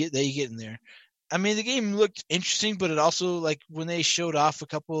you get in there. I mean, the game looked interesting, but it also, like, when they showed off a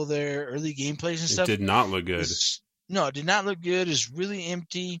couple of their early gameplays and stuff. It did not look good. No, it did not look good. It's really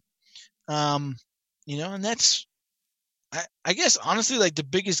empty. You know, and that's, I guess, honestly, like, the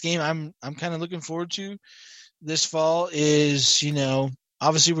biggest game I'm kind of looking forward to this fall is, you know,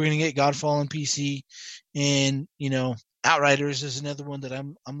 obviously we're going to get Godfall on PC, and, you know, Outriders is another one that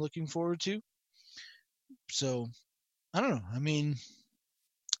I'm looking forward to. So, I don't know. I mean,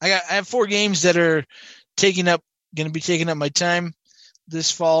 I have 4 games that are going to be taking up my time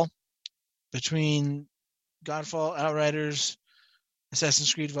this fall between Godfall, Outriders,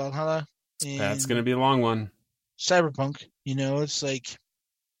 Assassin's Creed Valhalla, and That's going to be a long one. Cyberpunk. It's like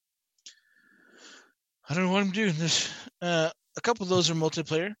I don't know what I'm doing. There's a couple of those are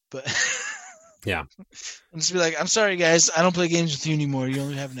multiplayer, but Yeah. I'm just be like, I'm sorry guys, I don't play games with you anymore. You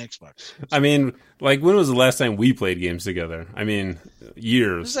only have an Xbox. I mean, like, when was the last time we played games together? I mean,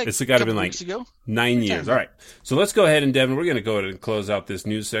 years. Like It's got to have been like ago. 9 years. All right. So let's go ahead and, Devin, we're going to go ahead and close out this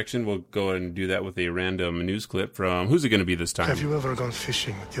news section. We'll go ahead and do that with a random news clip from, who's it going to be this time? Have you ever gone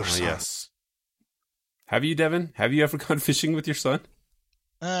fishing with your son? Yes. Have you, Devin? Have you ever gone fishing with your son?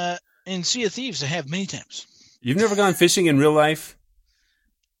 In Sea of Thieves, I have many times. You've never gone fishing in real life?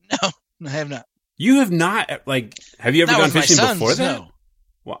 No, I have not. You have not, like, have you ever Not gone with my fishing sons, before that? no.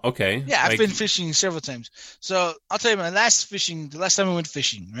 Well, okay. Yeah, I've Like, been fishing several times. So I'll tell you the last time I went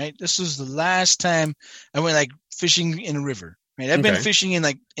fishing, right? This was the last time I went like fishing in a river, right? I've been Okay. fishing in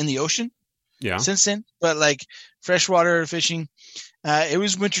the ocean Yeah. since then, but like freshwater fishing, it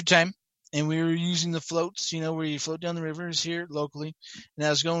was wintertime and we were using the floats, where you float down the rivers here locally. And I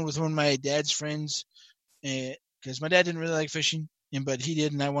was going with one of my dad's friends because my dad didn't really like fishing, but he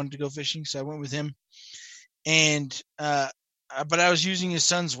did, and I wanted to go fishing. So I went with him. And, but I was using his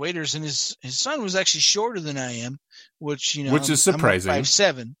son's waders, and his son was actually shorter than I am, which is surprising. I'm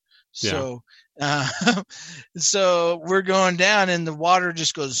 5'7", so so we're going down, and the water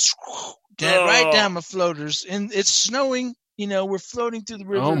just goes right down my floaters, and it's snowing. We're floating through the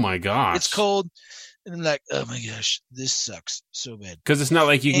river. Oh my gosh. It's cold, and I'm like, oh my gosh, this sucks so bad. Because it's not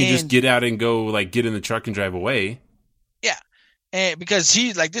like you can just And- get out and go, like, get in the truck and drive away. Yeah, and because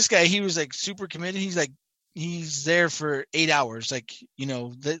this guy, he was like super committed. He's there for 8 hours. Like,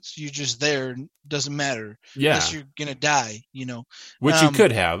 that's, you're just there. Doesn't matter. Yeah. Unless you're going to die, Which you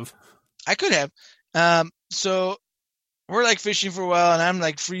could have. I could have. So we're like fishing for a while, and I'm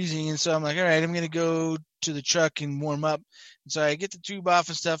like freezing. And so I'm like, all right, I'm going to go to the truck and warm up. And so I get the tube off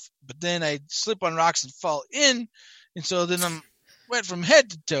and stuff, but then I slip on rocks and fall in. And so then I'm wet from head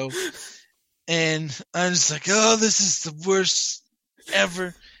to toe. And I'm just like, oh, this is the worst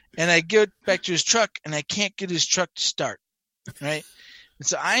ever. And I get back to his truck, and I can't get his truck to start, right? And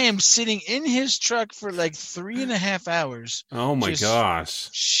so I am sitting in his truck for like 3.5 hours. Oh my just gosh.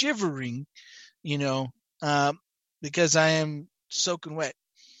 shivering, because I am soaking wet.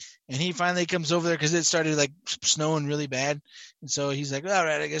 And he finally comes over there because it started like snowing really bad. And so he's like, all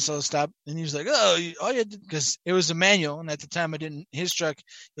right, I guess I'll stop. And he was like, because it was a manual. And at the time his truck,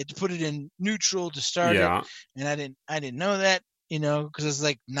 you had to put it in neutral to start Yeah. it. And I didn't know that, because it was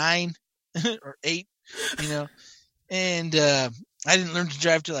like 9 or 8, and I didn't learn to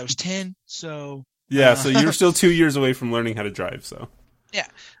drive till I was 10. So Yeah, so you're still 2 years away from learning how to drive, so. yeah.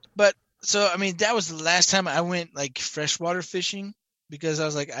 But so, I mean, that was the last time I went like freshwater fishing, because I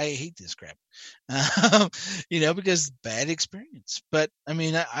was like, I hate this crap, because bad experience. But I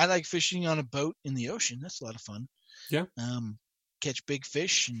mean, I like fishing on a boat in the ocean. That's a lot of fun. Yeah. Catch big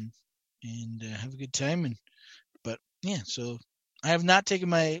fish and have a good time. But yeah, so I have not taken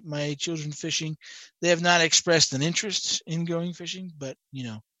my children fishing. They have not expressed an interest in going fishing, but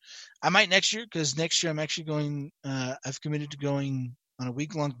I might next year, because next year I'm actually going. I've committed to going on a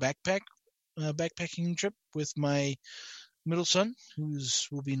week-long backpacking trip with my middle son,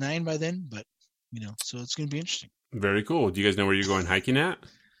 will be 9 by then. But so it's going to be interesting. Very cool. Do you guys know where you're going hiking at?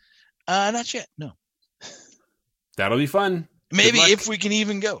 Not yet. No. That'll be fun. Maybe Good luck. if we can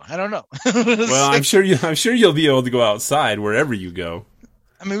even go. I don't know. Well, I'm sure you'll be able to go outside wherever you go.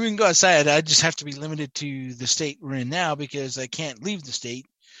 I mean, we can go outside. I just have to be limited to the state we're in now, because I can't leave the state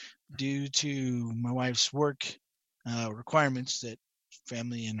due to my wife's work requirements that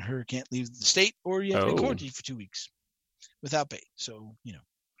family and her can't leave the state, or you have to be quarantined for 2 weeks without pay. So,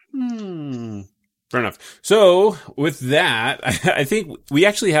 Fair enough. So with that, I think we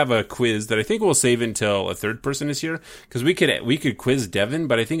actually have a quiz that I think we'll save until a third person is here, because we could quiz Devin,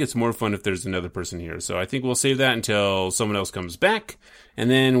 but I think it's more fun if there's another person here. So I think we'll save that until someone else comes back.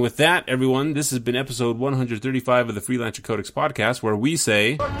 And then with that, everyone, this has been episode 135 of the Freelancer Codex podcast, where we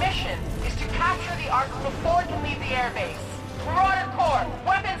say, Your mission is to capture the Ark before it can leave the airbase. Marauder Corps,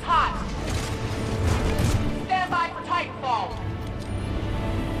 weapons hot. Stand by for Titanfall.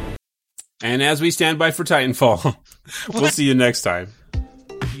 and as we stand by for Titanfall, we'll see you next time.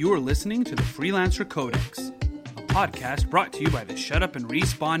 You are listening to the Freelancer Codex, a podcast brought to you by the Shut Up and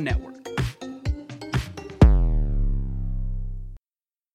Respawn Network.